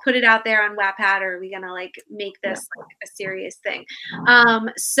put it out there on Wattpad, or are we gonna like make this like a serious thing?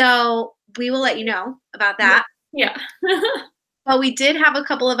 So we will let you know about that. Yeah. But we did have a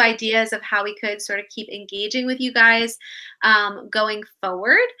couple of ideas of how we could sort of keep engaging with you guys going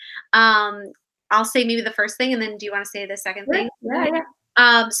forward. I'll say maybe the first thing, and then do you want to say the second thing?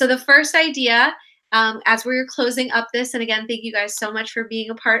 Yeah. So the first idea as we're closing up this, and again, thank you guys so much for being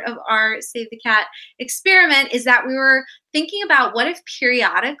a part of our Save the Cat experiment, is that we were thinking about what if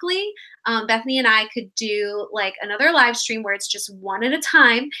periodically Bethany and I could do like another live stream where it's just one at a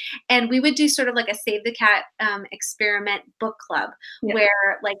time, and we would do sort of like a Save the Cat experiment book club,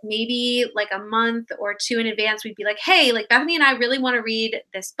 where like maybe like a month or two in advance we'd be like, hey, like Bethany and I really want to read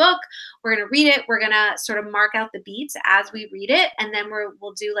this book. We're gonna read it. We're gonna sort of mark out the beats as we read it, and then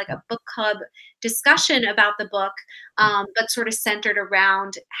we'll do like a book club discussion about the book, but sort of centered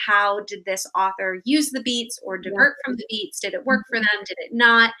around how did this author use the beats or divert from the beats? Did it work for them? Did it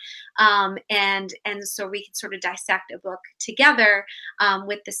not? And so we can sort of dissect a book together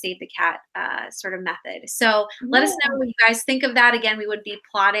with the Save the Cat sort of method. So let us know what you guys think of that. Again, we would be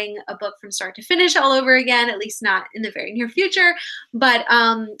plotting a book from start to finish all over again, at least not in the very near future. But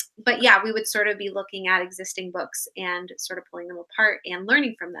yeah, we would sort of be looking at existing books and sort of pulling them apart and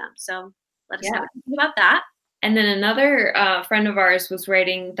learning from them. So let us know what you think about that. And then another friend of ours was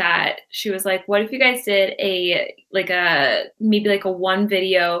writing that she was like, what if you guys did maybe like a one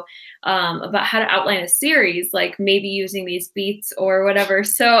video about how to outline a series, like maybe using these beats or whatever.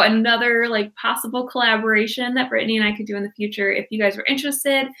 So another like possible collaboration that Brittany and I could do in the future if you guys were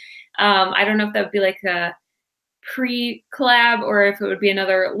interested. I don't know if that would be like a pre-collab or if it would be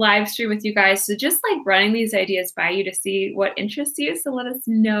another live stream with you guys. So just like running these ideas by you to see what interests you. So let us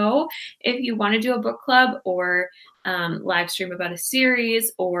know if you want to do a book club or live stream about a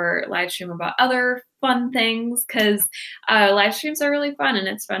series or live stream about other fun things, because live streams are really fun, and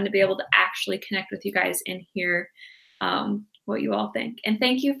it's fun to be able to actually connect with you guys and hear what you all think. And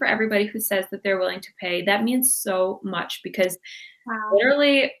thank you for everybody who says that they're willing to pay. That means so much, because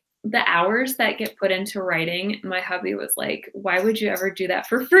literally the hours that get put into writing, my hubby was like, why would you ever do that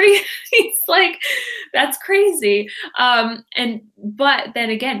for free? He's like, that's crazy. But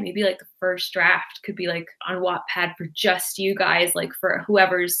then again, maybe like the first draft could be like on Wattpad for just you guys, like for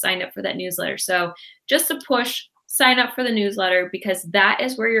whoever's signed up for that newsletter. So just a push, sign up for the newsletter, because that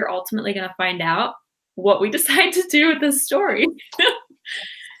is where you're ultimately going to find out what we decide to do with this story.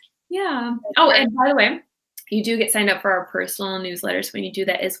 Yeah. Oh, and by the way, you do get signed up for our personal newsletters when you do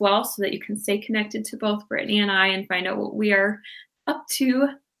that as well, so that you can stay connected to both Brittany and I and find out what we are up to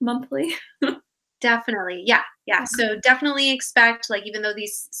monthly. Definitely. Yeah. So definitely expect, like, even though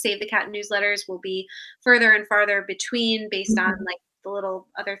these Save the Cat newsletters will be further and farther between based on like the little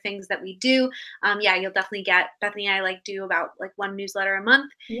other things that we do, yeah, you'll definitely get, Bethany and I like do about like one newsletter a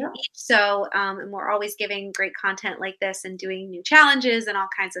month each. So and we're always giving great content like this and doing new challenges and all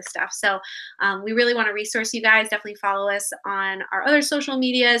kinds of stuff. So we really want to resource you guys. Definitely follow us on our other social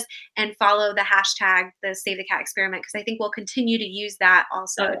medias and follow the hashtag, the Save the Cat Experiment, because I think we'll continue to use that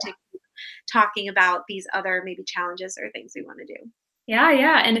also to keep talking about these other maybe challenges or things we want to do.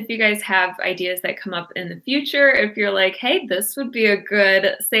 Yeah. And if you guys have ideas that come up in the future, if you're like, hey, this would be a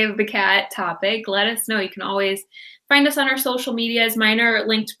good Save the Cat topic, let us know. You can always find us on our social medias. Mine are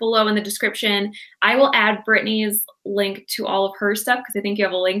linked below in the description. I will add Brittany's link to all of her stuff, because I think you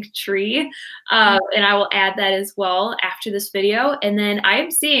have a link tree. And I will add that as well after this video. And then I'm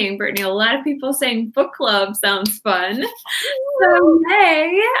seeing, Brittany, a lot of people saying book club sounds fun. So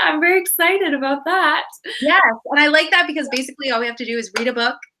hey, I'm very excited about that. Yes, and I like that, because basically all we have to do is read a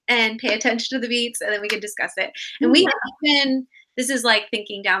book and pay attention to the beats, and then we can discuss it. And we can even, this is like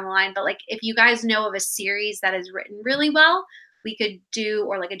thinking down the line, but like if you guys know of a series that is written really well, we could do,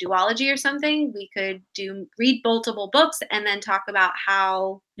 or like a duology or something, we could read multiple books and then talk about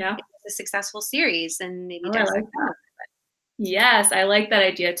how it's a successful series and maybe like that. Yes, I like that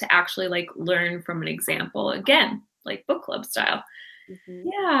idea, to actually like learn from an example, again, like book club style.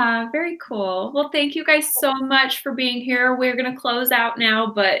 Yeah, very cool. Well, thank you guys so much for being here. We're going to close out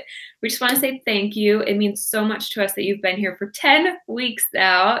now, but we just want to say thank you. It means so much to us that you've been here for 10 weeks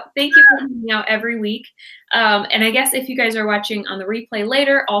now. Thank you for hanging out every week. And I guess if you guys are watching on the replay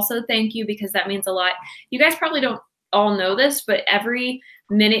later, also thank you, because that means a lot. You guys probably don't all know this, but every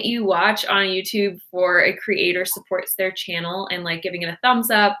minute you watch on YouTube for a creator supports their channel, and like giving it a thumbs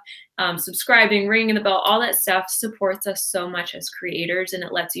up, subscribing, ringing the bell, all that stuff supports us so much as creators, and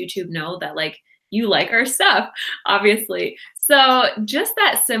it lets YouTube know that like you like our stuff, obviously. So just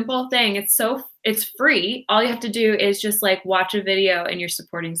that simple thing, it's free. All you have to do is just like watch a video and you're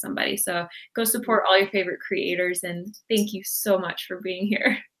supporting somebody. So go support all your favorite creators, and thank you so much for being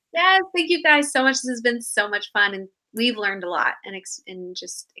here. Yes, thank you guys so much. This has been so much fun, and we've learned a lot and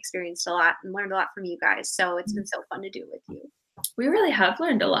just experienced a lot and learned a lot from you guys. So it's been so fun to do with you. We really have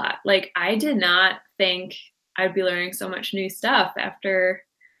learned a lot. Like, I did not think I'd be learning so much new stuff after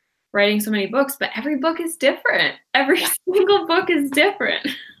writing so many books, but every book is different. Every single book is different.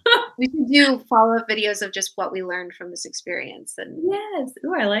 We should do follow-up videos of just what we learned from this experience. And Yes.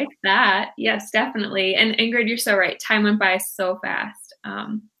 Ooh, I like that. Yes, definitely. And Ingrid, you're so right. Time went by so fast.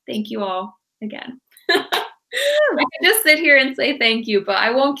 Thank you all again. I could just sit here and say thank you, but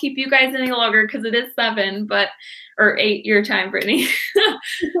I won't keep you guys any longer because it is 7, or 8 your time, Brittany.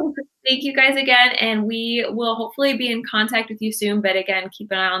 Thank you guys again, and we will hopefully be in contact with you soon. But again,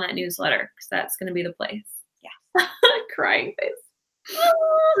 keep an eye on that newsletter because that's going to be the place. Yeah. Crying face.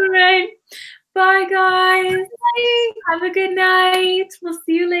 All right. Bye, guys. Bye. Have a good night. We'll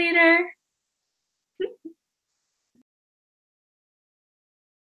see you later.